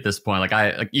unsee it at this point.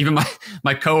 Like even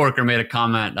my coworker made a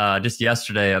comment just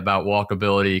yesterday about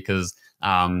walkability, because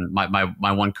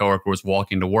my one coworker was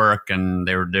walking to work, and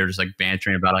they're just like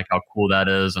bantering about like how cool that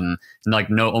is, and like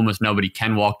almost nobody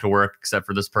can walk to work except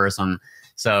for this person.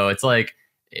 So it's like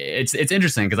it's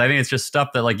interesting, because I think it's just stuff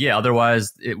that like, yeah,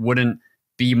 otherwise it wouldn't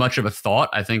be much of a thought.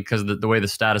 I think because the way the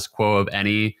status quo of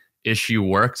any issue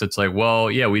works, it's like,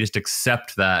 well, yeah, we just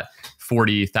accept that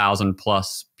 40,000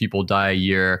 plus people die a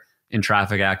year in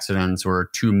traffic accidents, or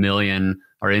 2 million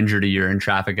are injured a year in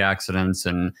traffic accidents,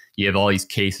 and you have all these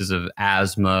cases of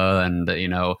asthma and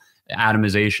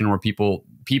atomization, where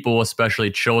people,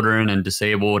 especially children and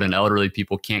disabled and elderly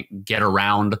people, can't get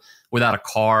around without a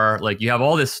car. Like you have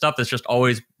all this stuff that's just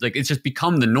always like, it's just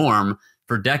become the norm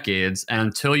for decades. And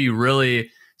until you really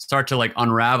start to like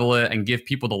unravel it and give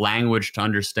people the language to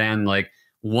understand, like,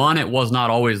 one, it was not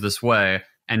always this way,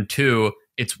 and two,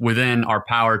 it's within our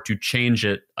power to change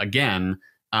it again.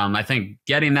 I think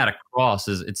getting that across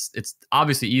it's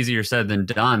obviously easier said than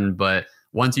done, but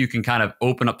once you can kind of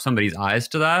open up somebody's eyes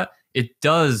to that, it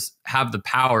does have the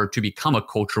power to become a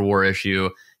culture war issue,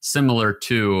 similar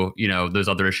to, those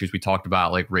other issues we talked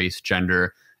about, like race,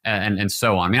 gender, and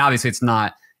so on. I mean, obviously it's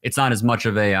not as much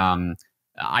of a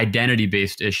identity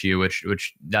based issue,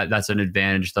 which that's an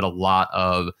advantage that a lot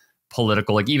of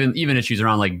political, like even issues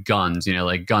around like guns,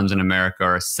 like guns in America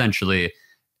are essentially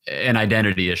an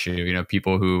identity issue.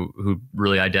 People who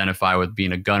really identify with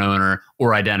being a gun owner,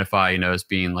 or identify, as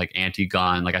being like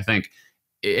anti-gun. Like I think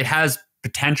it has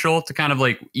potential to kind of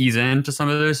like ease into some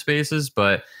of those spaces,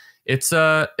 but it's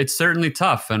certainly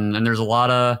tough, and there's a lot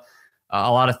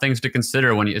of things to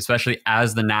consider when especially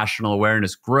as the national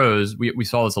awareness grows. We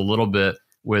saw this a little bit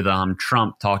with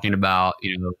Trump talking about,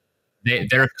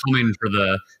 they're coming for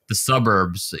the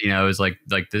suburbs. It's like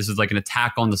this is like an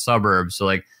attack on the suburbs. So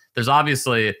like there's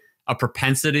obviously a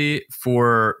propensity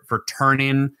for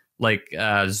turning like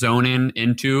zoning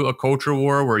into a culture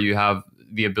war, where you have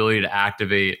the ability to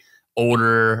activate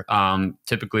older,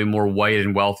 typically more white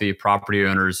and wealthy property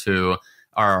owners who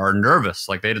are nervous.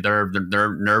 Like they're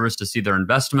nervous to see their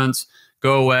investments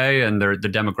go away and the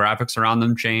demographics around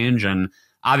them change. And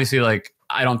obviously, like,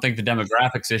 I don't think the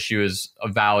demographics issue is a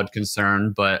valid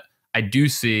concern, but I do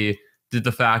see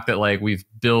the fact that like we've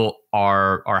built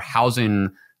our housing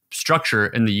structure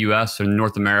in the US and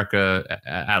North America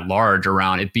at large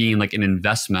around it being like an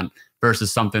investment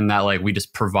versus something that like we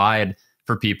just provide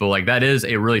for people. Like that is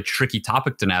a really tricky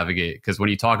topic to navigate, because when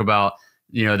you talk about,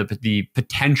 the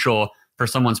potential for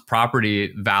someone's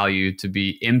property value to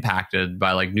be impacted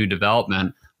by like new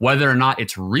development, whether or not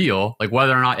it's real, like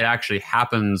whether or not it actually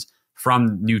happens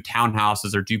from new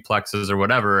townhouses or duplexes or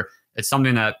whatever, it's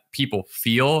something that people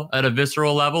feel at a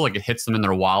visceral level, like it hits them in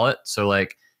their wallet. So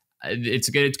like it's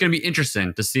going to be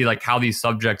interesting to see like how these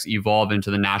subjects evolve into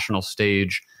the national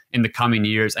stage in the coming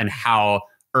years, and how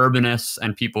urbanists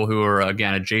and people who are,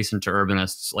 again, adjacent to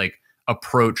urbanists, like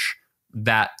approach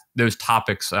those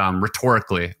topics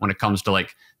rhetorically when it comes to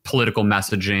like political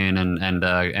messaging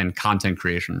and content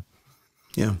creation.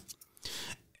 Yeah.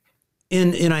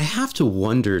 And I have to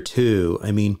wonder too,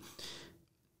 I mean,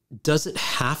 does it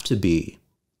have to be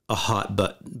a hot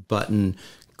button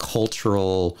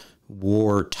cultural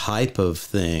war type of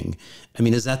thing? I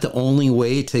mean, is that the only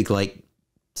way to like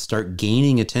start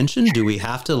gaining attention? Do we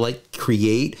have to like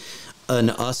create an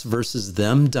us versus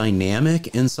them dynamic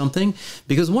in something?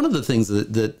 Because one of the things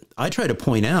that I try to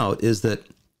point out is that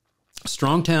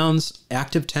strong towns,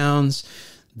 active towns,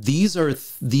 these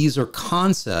are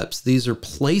concepts, these are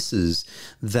places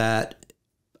that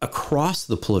across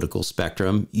the political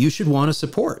spectrum you should want to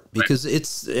support, because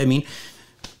it's, I mean,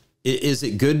 is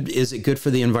it good? Is it good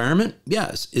for the environment?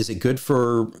 Yes. Is it good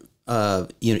for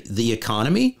the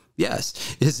economy?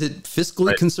 Yes. Is it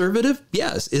fiscally conservative?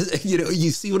 Yes. Is,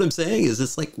 you see what I'm saying? Is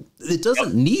it's like, it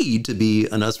doesn't need to be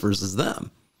an us versus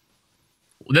them.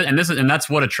 And that's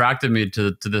what attracted me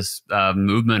to this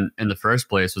movement in the first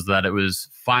place, was that it was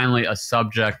finally a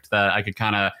subject that I could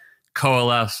kind of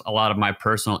coalesce a lot of my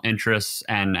personal interests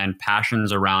and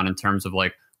passions around, in terms of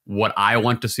like what I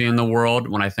want to see in the world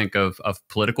when I think of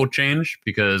political change.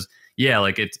 Because yeah,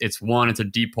 like it's one, it's a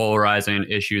depolarizing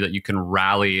issue that you can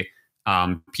rally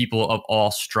people of all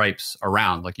stripes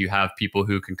around. Like you have people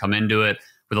who can come into it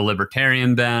with a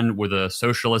libertarian bend, with a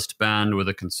socialist bend, with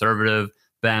a conservative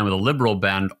bend, with a liberal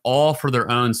bend, all for their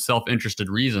own self-interested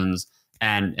reasons.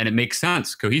 And it makes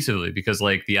sense cohesively, because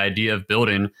like the idea of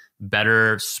building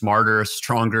better, smarter,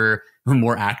 stronger,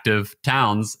 more active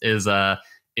towns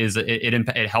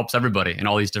it helps everybody in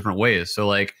all these different ways. So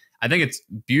like I think it's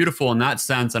beautiful in that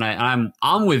sense. And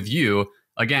I'm with you.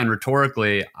 Again,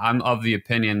 rhetorically, I'm of the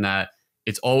opinion that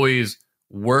it's always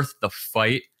worth the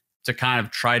fight to kind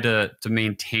of try to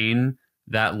maintain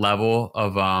that level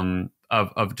of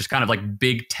just kind of like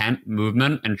big tent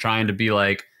movement, and trying to be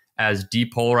like as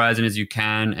depolarizing as you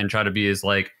can, and try to be as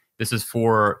like, this is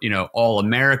for, you know, all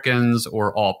Americans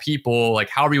or all people, like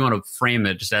however you want to frame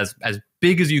it, just as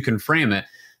big as you can frame it.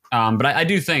 But I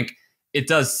do think it's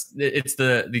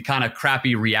the kind of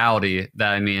crappy reality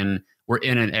that, I mean, we're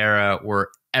in an era where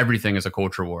everything is a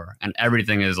culture war, and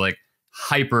everything is like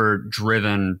hyper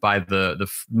driven by the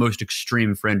most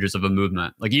extreme fringes of a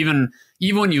movement. Like even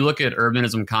when you look at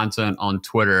urbanism content on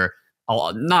Twitter,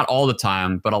 not all the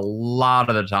time, but a lot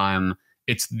of the time,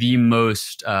 it's the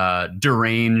most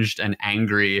deranged and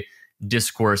angry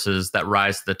discourses that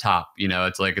rise to the top. You know,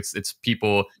 it's like it's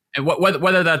people, and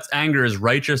whether that's anger is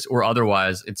righteous or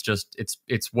otherwise, it's just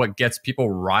it's what gets people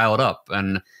riled up.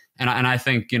 And I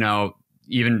think, you know,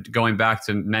 even going back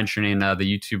to mentioning the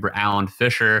YouTuber Alan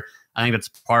Fisher, I think that's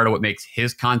part of what makes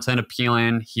his content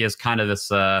appealing. He has kind of this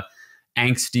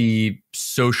angsty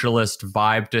socialist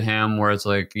vibe to him, where it's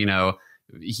like, you know,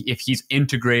 if he's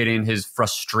integrating his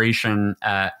frustration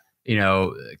at, you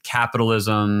know,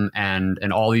 capitalism and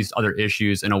all these other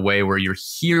issues in a way where you're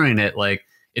hearing it, like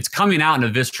it's coming out in a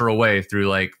visceral way through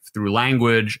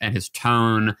language and his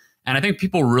tone. And I think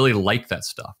people really like that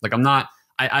stuff. Like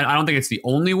I don't think it's the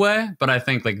only way, but I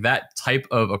think like that type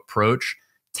of approach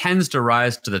tends to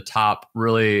rise to the top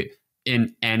really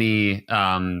in any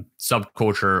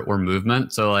subculture or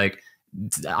movement. So like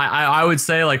I would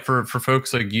say, like for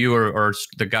folks like you or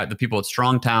the people at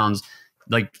Strong Towns,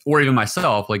 like, or even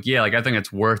myself, like, yeah, like I think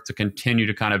it's worth to continue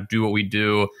to kind of do what we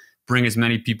do, bring as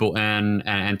many people in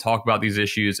and talk about these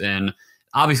issues in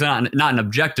obviously not an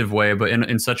objective way, but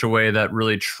in such a way that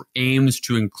really aims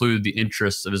to include the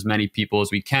interests of as many people as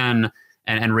we can,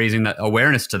 and raising that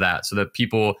awareness to that, so that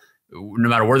people, no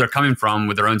matter where they're coming from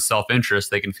with their own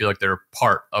self-interest, they can feel like they're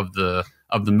part of the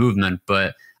movement.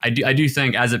 But I do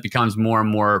think as it becomes more and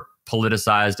more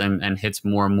politicized and hits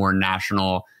more and more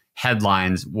national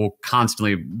headlines, we'll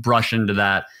constantly brush into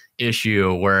that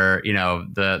issue where, you know,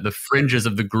 the fringes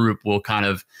of the group will kind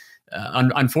of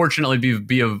unfortunately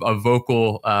be a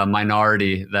vocal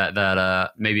minority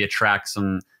that maybe attracts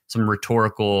some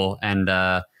rhetorical and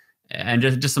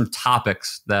just some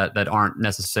topics that aren't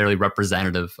necessarily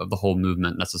representative of the whole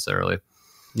movement necessarily.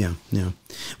 Yeah.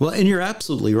 Well, and you're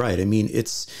absolutely right. I mean,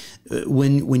 it's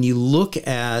when you look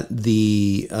at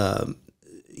the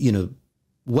you know,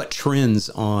 what trends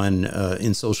on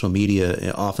in social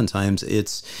media, oftentimes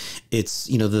it's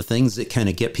you know, the things that kind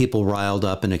of get people riled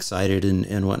up and excited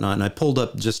and whatnot. And I pulled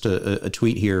up just a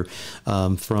tweet here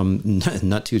from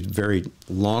not too very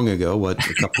long ago, a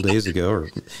couple days ago,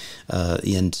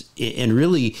 and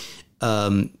really,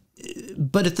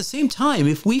 but at the same time,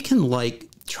 if we can like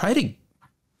try to,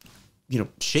 you know,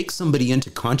 shake somebody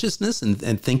into consciousness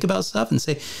and think about stuff and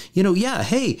say, you know, yeah,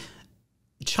 hey,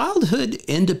 childhood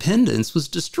independence was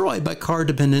destroyed by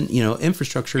car-dependent, you know,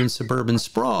 infrastructure and suburban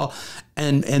sprawl,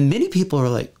 and many people are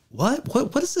like,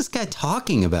 what is this guy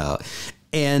talking about?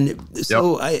 And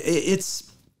so yep.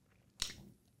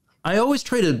 I always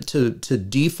try to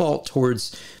default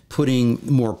towards putting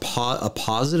more a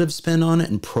positive spin on it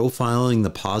and profiling the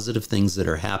positive things that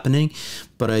are happening.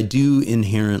 But I do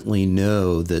inherently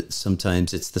know that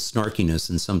sometimes it's the snarkiness,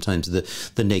 and sometimes the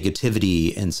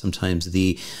negativity, and sometimes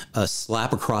the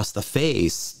slap across the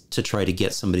face to try to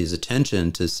get somebody's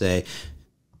attention to say,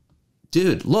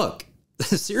 dude, look,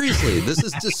 seriously, this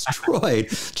has destroyed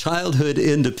childhood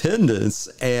independence,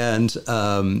 and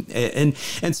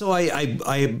so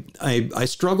I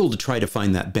struggle to try to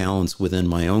find that balance within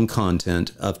my own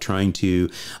content of trying to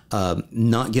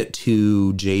not get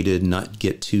too jaded, not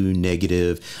get too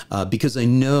negative, because I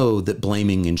know that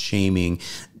blaming and shaming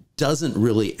doesn't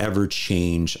really ever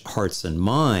change hearts and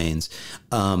minds,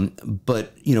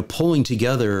 but you know, pulling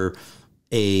together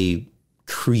a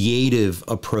creative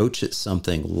approach at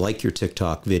something like your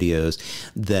TikTok videos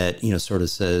that, you know, sort of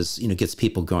says, you know, gets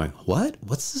people going,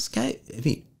 what's this guy? I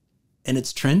mean, and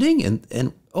it's trending,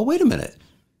 and oh, wait a minute.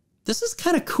 this is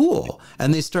kind of cool.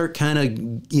 And they start kind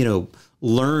of,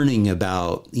 learning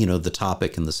about, the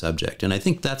topic and the subject. And I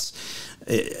think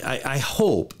I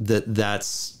hope that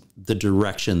that's the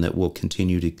direction that we'll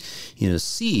continue to,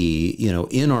 see,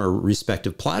 in our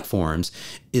respective platforms,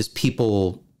 is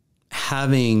people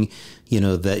having,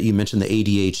 that you mentioned the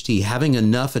ADHD, having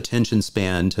enough attention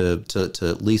span to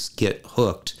at least get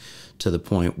hooked to the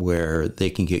point where they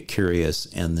can get curious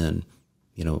and then,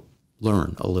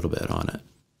 learn a little bit on it.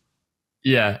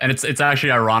 Yeah, and it's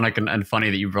actually ironic and funny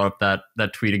that you brought up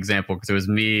that tweet example, because it was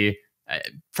me.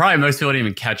 Probably most people didn't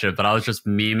even catch it, but I was just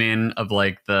memeing of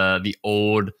like the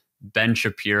old Ben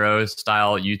Shapiro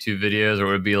style YouTube videos, where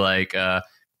it would be like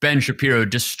Ben Shapiro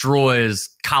destroys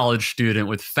college student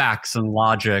with facts and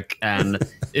logic, and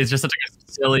it's just such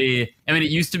a silly. I mean, it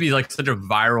used to be like such a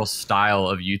viral style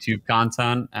of YouTube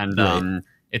content, and right.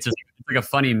 It's like a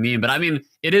funny meme. But I mean,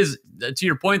 it is, to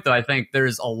your point though. I think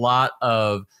there's a lot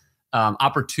of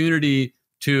opportunity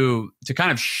to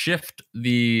kind of shift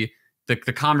the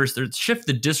shift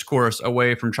the discourse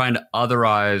away from trying to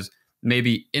otherize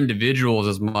maybe individuals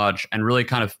as much, and really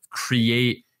kind of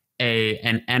create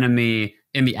an enemy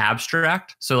in the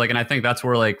abstract. So like, and I think that's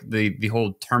where like the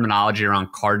whole terminology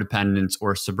around car dependence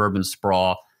or suburban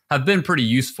sprawl have been pretty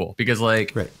useful, because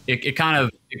like right. it kind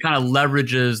of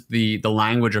leverages the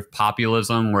language of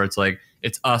populism, where it's like,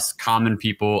 it's us common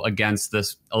people against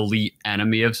this elite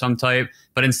enemy of some type.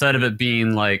 But instead of it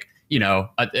being like,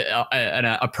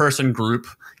 a person group,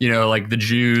 like the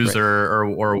Jews right.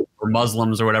 or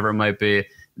Muslims or whatever it might be,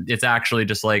 it's actually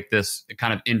just like this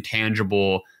kind of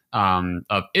intangible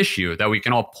of issue that we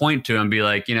can all point to and be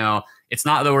like, it's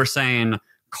not that we're saying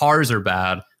cars are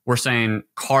bad. We're saying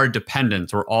car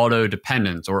dependence or auto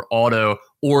dependence or auto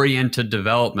oriented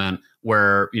development,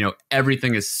 where,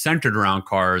 everything is centered around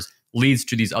cars, leads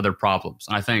to these other problems.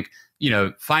 And I think,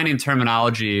 finding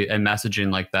terminology and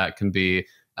messaging like that can be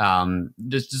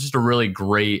just a really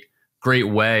great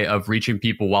way of reaching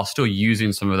people while still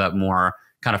using some of that more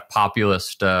kind of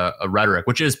populist rhetoric,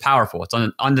 which is powerful. It's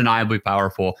undeniably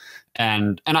powerful.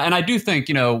 And I do think,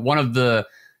 one of the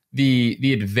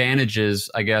advantages,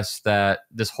 I guess, that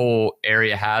this whole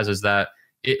area has is that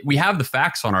we have the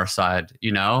facts on our side.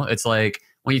 It's like,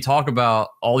 when you talk about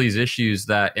all these issues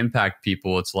that impact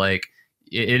people, it's like,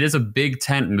 it is a big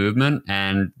tent movement,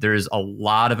 and there's a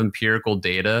lot of empirical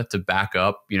data to back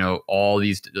up, all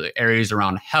these areas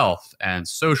around health and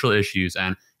social issues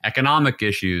and economic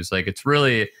issues. Like, it's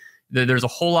really, there's a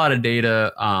whole lot of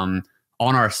data on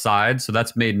our side. So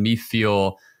that's made me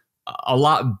feel a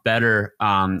lot better.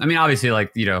 I mean, obviously,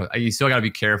 like, you still got to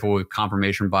be careful with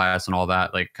confirmation bias and all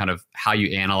that, like kind of how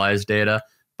you analyze data.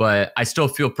 But I still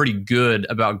feel pretty good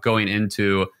about going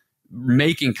into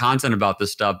making content about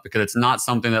this stuff, because it's not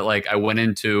something that like I went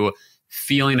into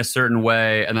feeling a certain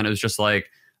way and then it was just like,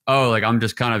 oh, like I'm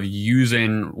just kind of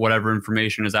using whatever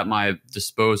information is at my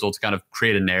disposal to kind of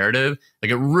create a narrative.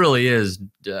 Like, it really is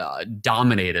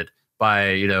dominated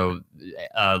by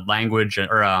language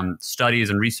or studies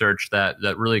and research that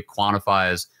really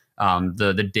quantifies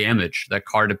the damage that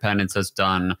car dependence has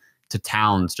done to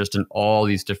towns just in all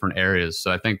these different areas.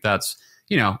 So I think that's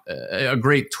a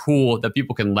great tool that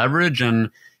people can leverage, and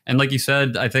like you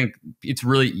said, I think it's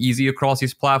really easy across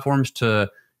these platforms to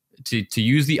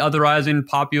use the otherizing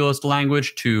populist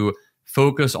language to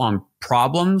focus on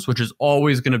problems, which is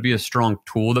always going to be a strong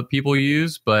tool that people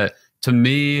use. But to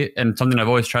me, and something I've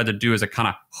always tried to do as a kind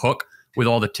of hook with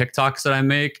all the TikToks that I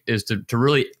make, is to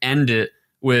really end it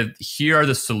with, here are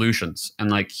the solutions, and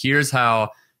like, here's how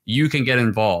you can get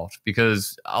involved.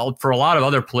 Because for a lot of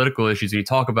other political issues, when you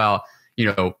talk about,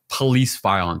 police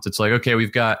violence, it's like, okay,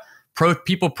 we've got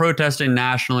people protesting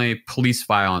nationally, police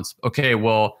violence. Okay,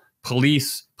 well,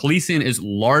 policing is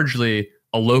largely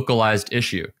a localized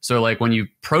issue. So like, when you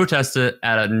protest it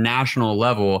at a national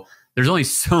level, there's only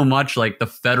so much like the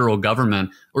federal government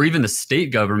or even the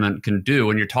state government can do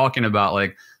when you're talking about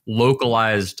like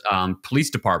localized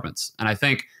police departments. And I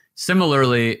think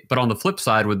similarly, but on the flip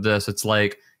side with this, it's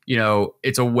like,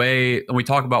 it's a way, when we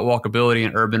talk about walkability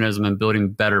and urbanism and building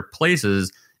better places,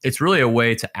 it's really a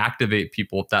way to activate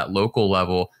people at that local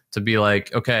level to be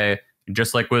like, okay,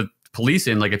 just like with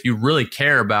policing, like if you really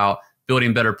care about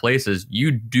building better places,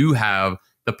 you do have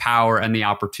the power and the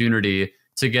opportunity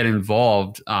to get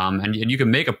involved. And you can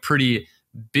make a pretty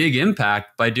big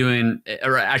impact by doing,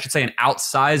 or I should say an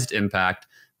outsized impact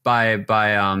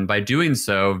by doing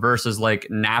so, versus like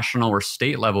national or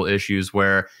state level issues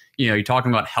where, you're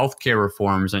talking about healthcare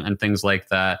reforms and things like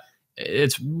that.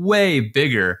 It's way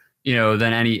bigger,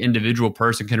 than any individual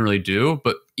person can really do.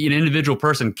 But an individual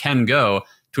person can go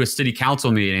to a city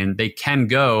council meeting. They can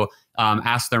go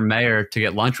ask their mayor to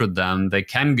get lunch with them, they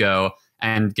can go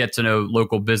and get to know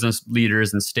local business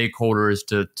leaders and stakeholders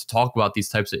to talk about these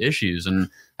types of issues. And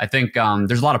I think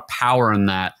there's a lot of power in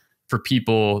that for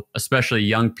people, especially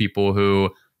young people who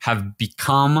have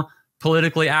become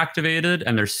politically activated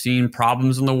and they're seeing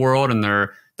problems in the world and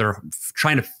they're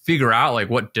trying to figure out like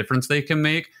what difference they can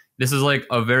make. This is like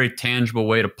a very tangible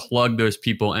way to plug those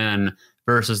people in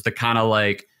versus the kind of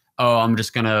like, oh, I'm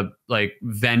just going to like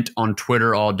vent on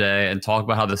Twitter all day and talk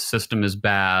about how the system is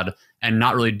bad and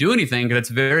not really do anything, because it's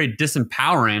very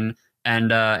disempowering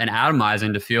and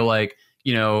atomizing to feel like,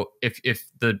 you know, if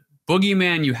the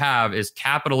boogeyman you have is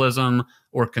capitalism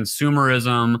or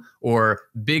consumerism or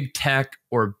big tech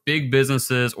or big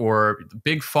businesses or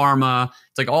big pharma,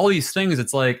 it's like all these things.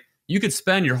 It's like you could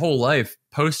spend your whole life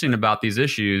posting about these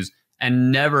issues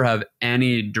and never have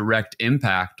any direct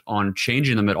impact on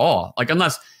changing them at all. Like,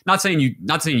 unless not saying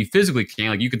you physically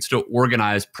can, like you could still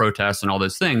organize protests and all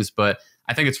those things, but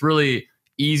I think it's really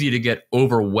easy to get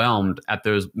overwhelmed at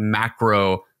those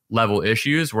macro level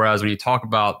issues. Whereas when you talk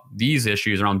about these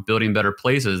issues around building better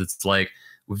places, it's like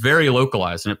very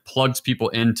localized and it plugs people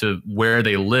into where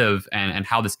they live and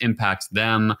how this impacts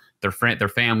them, their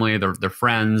family, their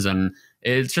friends. And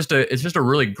it's just a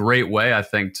really great way, I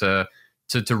think, to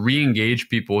re-engage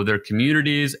people with their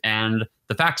communities, and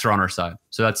the facts are on our side.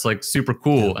 So that's like super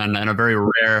cool and a very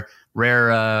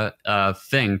rare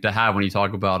thing to have when you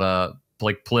talk about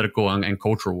like political and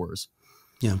culture wars.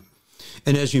 Yeah.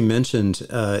 And as you mentioned,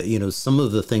 you know, some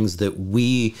of the things that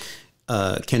we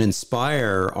can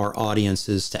inspire our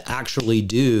audiences to actually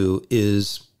do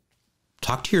is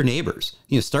talk to your neighbors,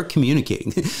 you know, start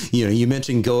communicating. You know, you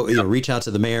mentioned reach out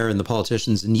to the mayor and the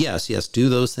politicians, and yes, do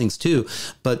those things too,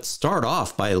 but start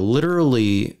off by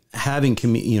literally having,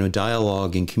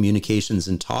 dialogue and communications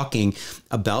and talking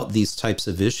about these types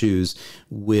of issues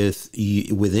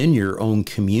within your own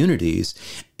communities.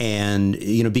 And,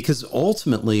 you know, because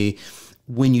ultimately,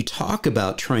 when you talk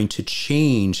about trying to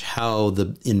change how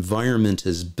the environment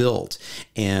is built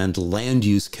and land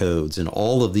use codes and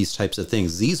all of these types of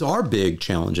things, these are big,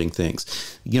 challenging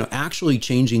things. You know, actually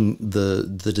changing the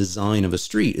design of a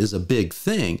street is a big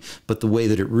thing, but the way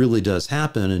that it really does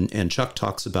happen, and Chuck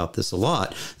talks about this a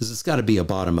lot, is it's got to be a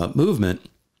bottom-up movement.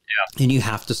 Yeah. And you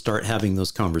have to start having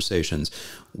those conversations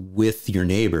with your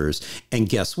neighbors. And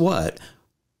guess what?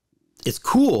 It's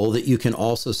cool that you can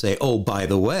also say, oh, by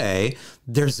the way,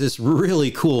 there's this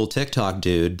really cool TikTok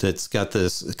dude that's got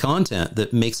this content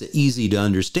that makes it easy to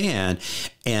understand.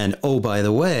 And oh, by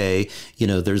the way, you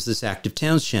know, there's this Active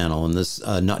Towns channel and this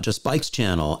Not Just Bikes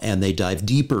channel, and they dive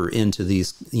deeper into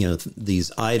these, you know,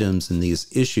 these items and these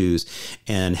issues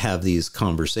and have these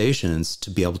conversations to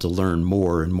be able to learn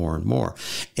more and more and more.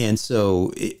 And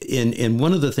so in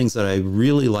one of the things that I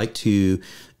really like to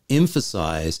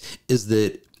emphasize is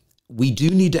that we do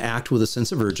need to act with a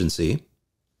sense of urgency.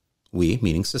 We,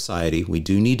 meaning society, we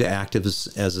do need to act with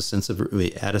a sense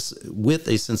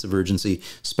of urgency,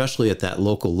 especially at that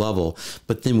local level.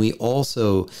 But then we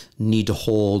also need to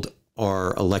hold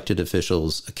our elected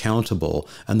officials accountable.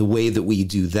 And the way that we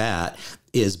do that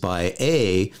is by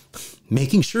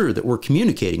making sure that we're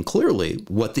communicating clearly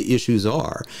what the issues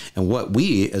are and what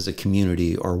we as a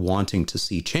community are wanting to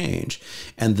see change.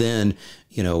 And then,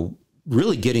 you know,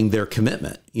 really getting their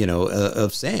commitment, you know,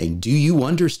 of saying, do you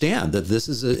understand that this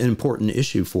is an important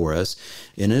issue for us?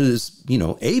 And it is, you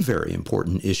know, a very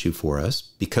important issue for us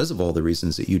because of all the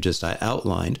reasons that you just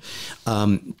outlined.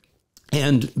 And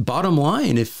bottom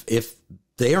line, if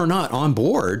they are not on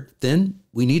board, then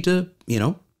we need to, you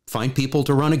know, find people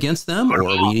to run against them, or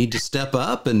we need to step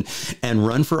up and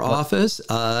run for office.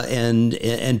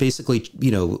 And basically, you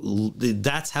know,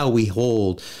 that's how we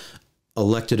hold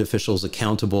elected officials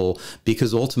accountable,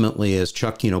 because ultimately, as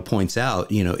Chuck, you know, points out,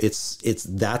 you know,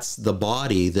 that's the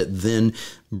body that then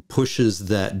pushes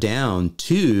that down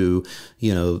to,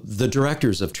 you know, the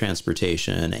directors of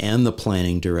transportation and the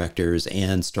planning directors,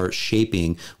 and start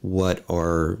shaping what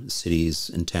our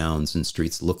cities and towns and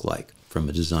streets look like from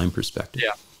a design perspective.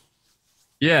 Yeah.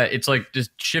 Yeah, it's like just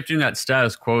shifting that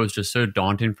status quo is just so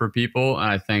daunting for people.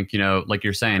 And I think, you know, like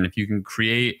you're saying, if you can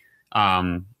create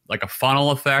like a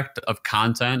funnel effect of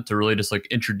content to really just like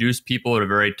introduce people at a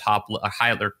very top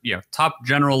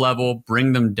general level,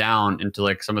 bring them down into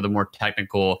like some of the more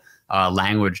technical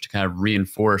language to kind of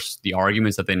reinforce the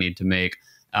arguments that they need to make.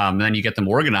 And then you get them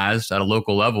organized at a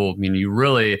local level. I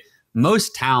mean,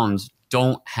 most towns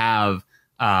don't have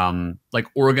like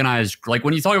organized, like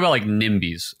when you talk about like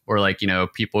NIMBYs or like, you know,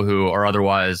 people who are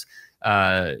otherwise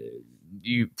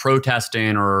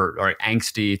protesting or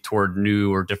angsty toward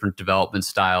new or different development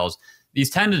styles,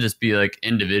 these tend to just be like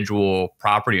individual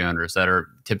property owners that are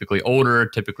typically older,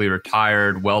 typically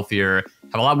retired, wealthier,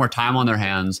 have a lot more time on their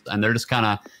hands, and they're just kind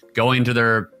of going to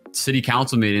their city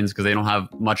council meetings because they don't have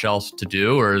much else to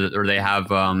do, or they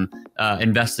have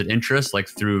invested interests like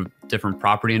through different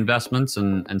property investments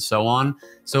and so on.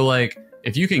 So like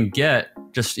if you can get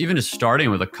just starting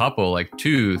with a couple, like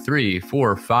 2, 3,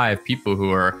 4, 5 people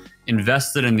who are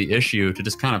invested in the issue to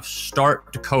just kind of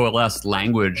start to coalesce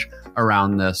language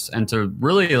around this and to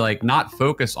really like not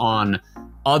focus on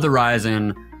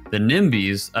otherizing the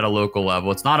NIMBYs at a local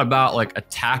level. It's not about like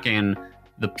attacking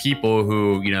the people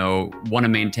who, you know, want to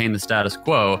maintain the status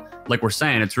quo. Like we're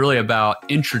saying, it's really about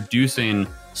introducing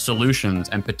solutions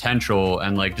and potential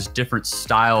and like just different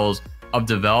styles of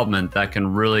development that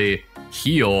can really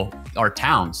heal our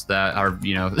towns that are,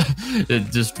 you know,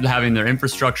 just having their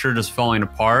infrastructure just falling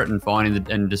apart and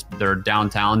just their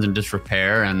downtowns in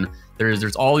disrepair. And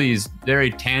there's all these very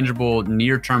tangible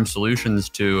near-term solutions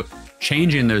to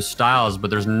changing those styles, but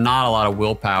there's not a lot of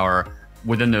willpower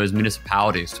within those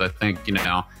municipalities. So I think, you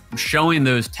know, showing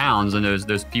those towns and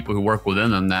those people who work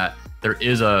within them that there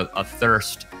is a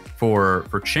thirst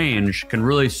for change can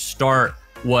really start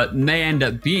what may end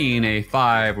up being a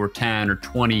 5 or 10 or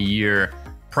 20 year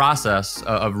process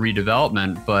of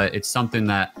redevelopment, but it's something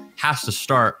that has to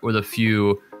start with a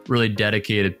few really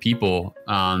dedicated people.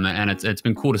 And it's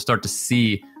been cool to start to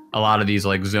see a lot of these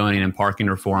like zoning and parking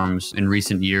reforms in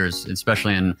recent years,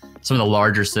 especially in some of the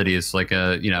larger cities, like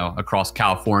you know, across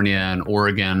California and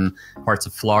Oregon, parts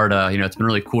of Florida. You know, it's been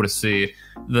really cool to see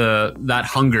that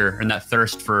hunger and that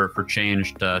thirst for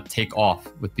change to take off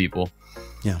with people.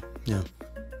 Yeah, yeah.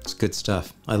 It's good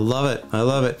stuff. I love it. I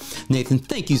love it. Nathan,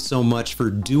 thank you so much for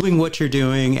doing what you're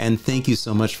doing. And thank you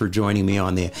so much for joining me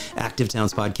on the Active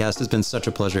Towns podcast. It's been such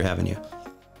a pleasure having you.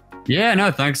 Yeah,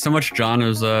 no, thanks so much, John. It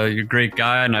was you're a great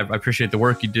guy, and I appreciate the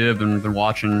work you do. I've been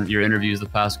watching your interviews the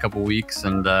past couple of weeks,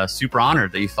 and super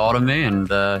honored that you thought of me. And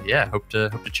yeah, hope to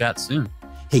chat soon.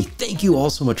 Hey, thank you all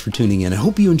so much for tuning in. I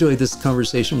hope you enjoyed this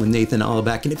conversation with Nathan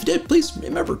Alabak. And if you did, please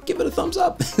remember, give it a thumbs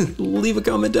up, leave a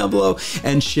comment down below,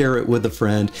 and share it with a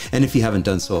friend. And if you haven't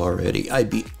done so already, I'd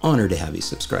be honored to have you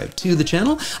subscribe to the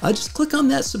channel. Just click on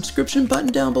that subscription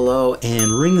button down below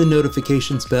and ring the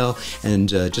notifications bell, and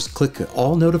just click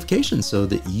all notifications so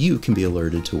that you can be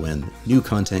alerted to when new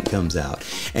content comes out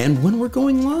and when we're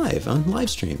going live on live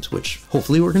streams, which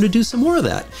hopefully we're going to do some more of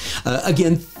that.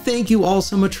 Again, thank you all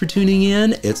so much for tuning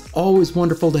in. It's always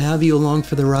wonderful to have you along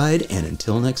for the ride. And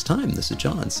until next time, this is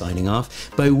John signing off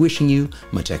by wishing you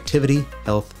much activity,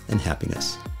 health, and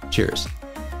happiness. Cheers.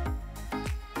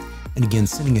 And again,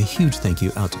 sending a huge thank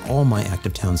you out to all my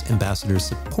Active Towns ambassadors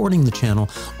supporting the channel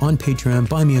on Patreon,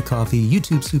 Buy Me a Coffee,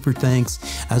 YouTube Super Thanks,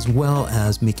 as well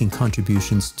as making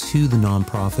contributions to the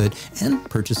nonprofit and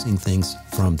purchasing things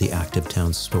from the Active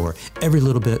Towns store. Every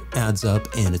little bit adds up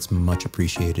and it's much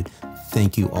appreciated.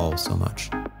 Thank you all so much.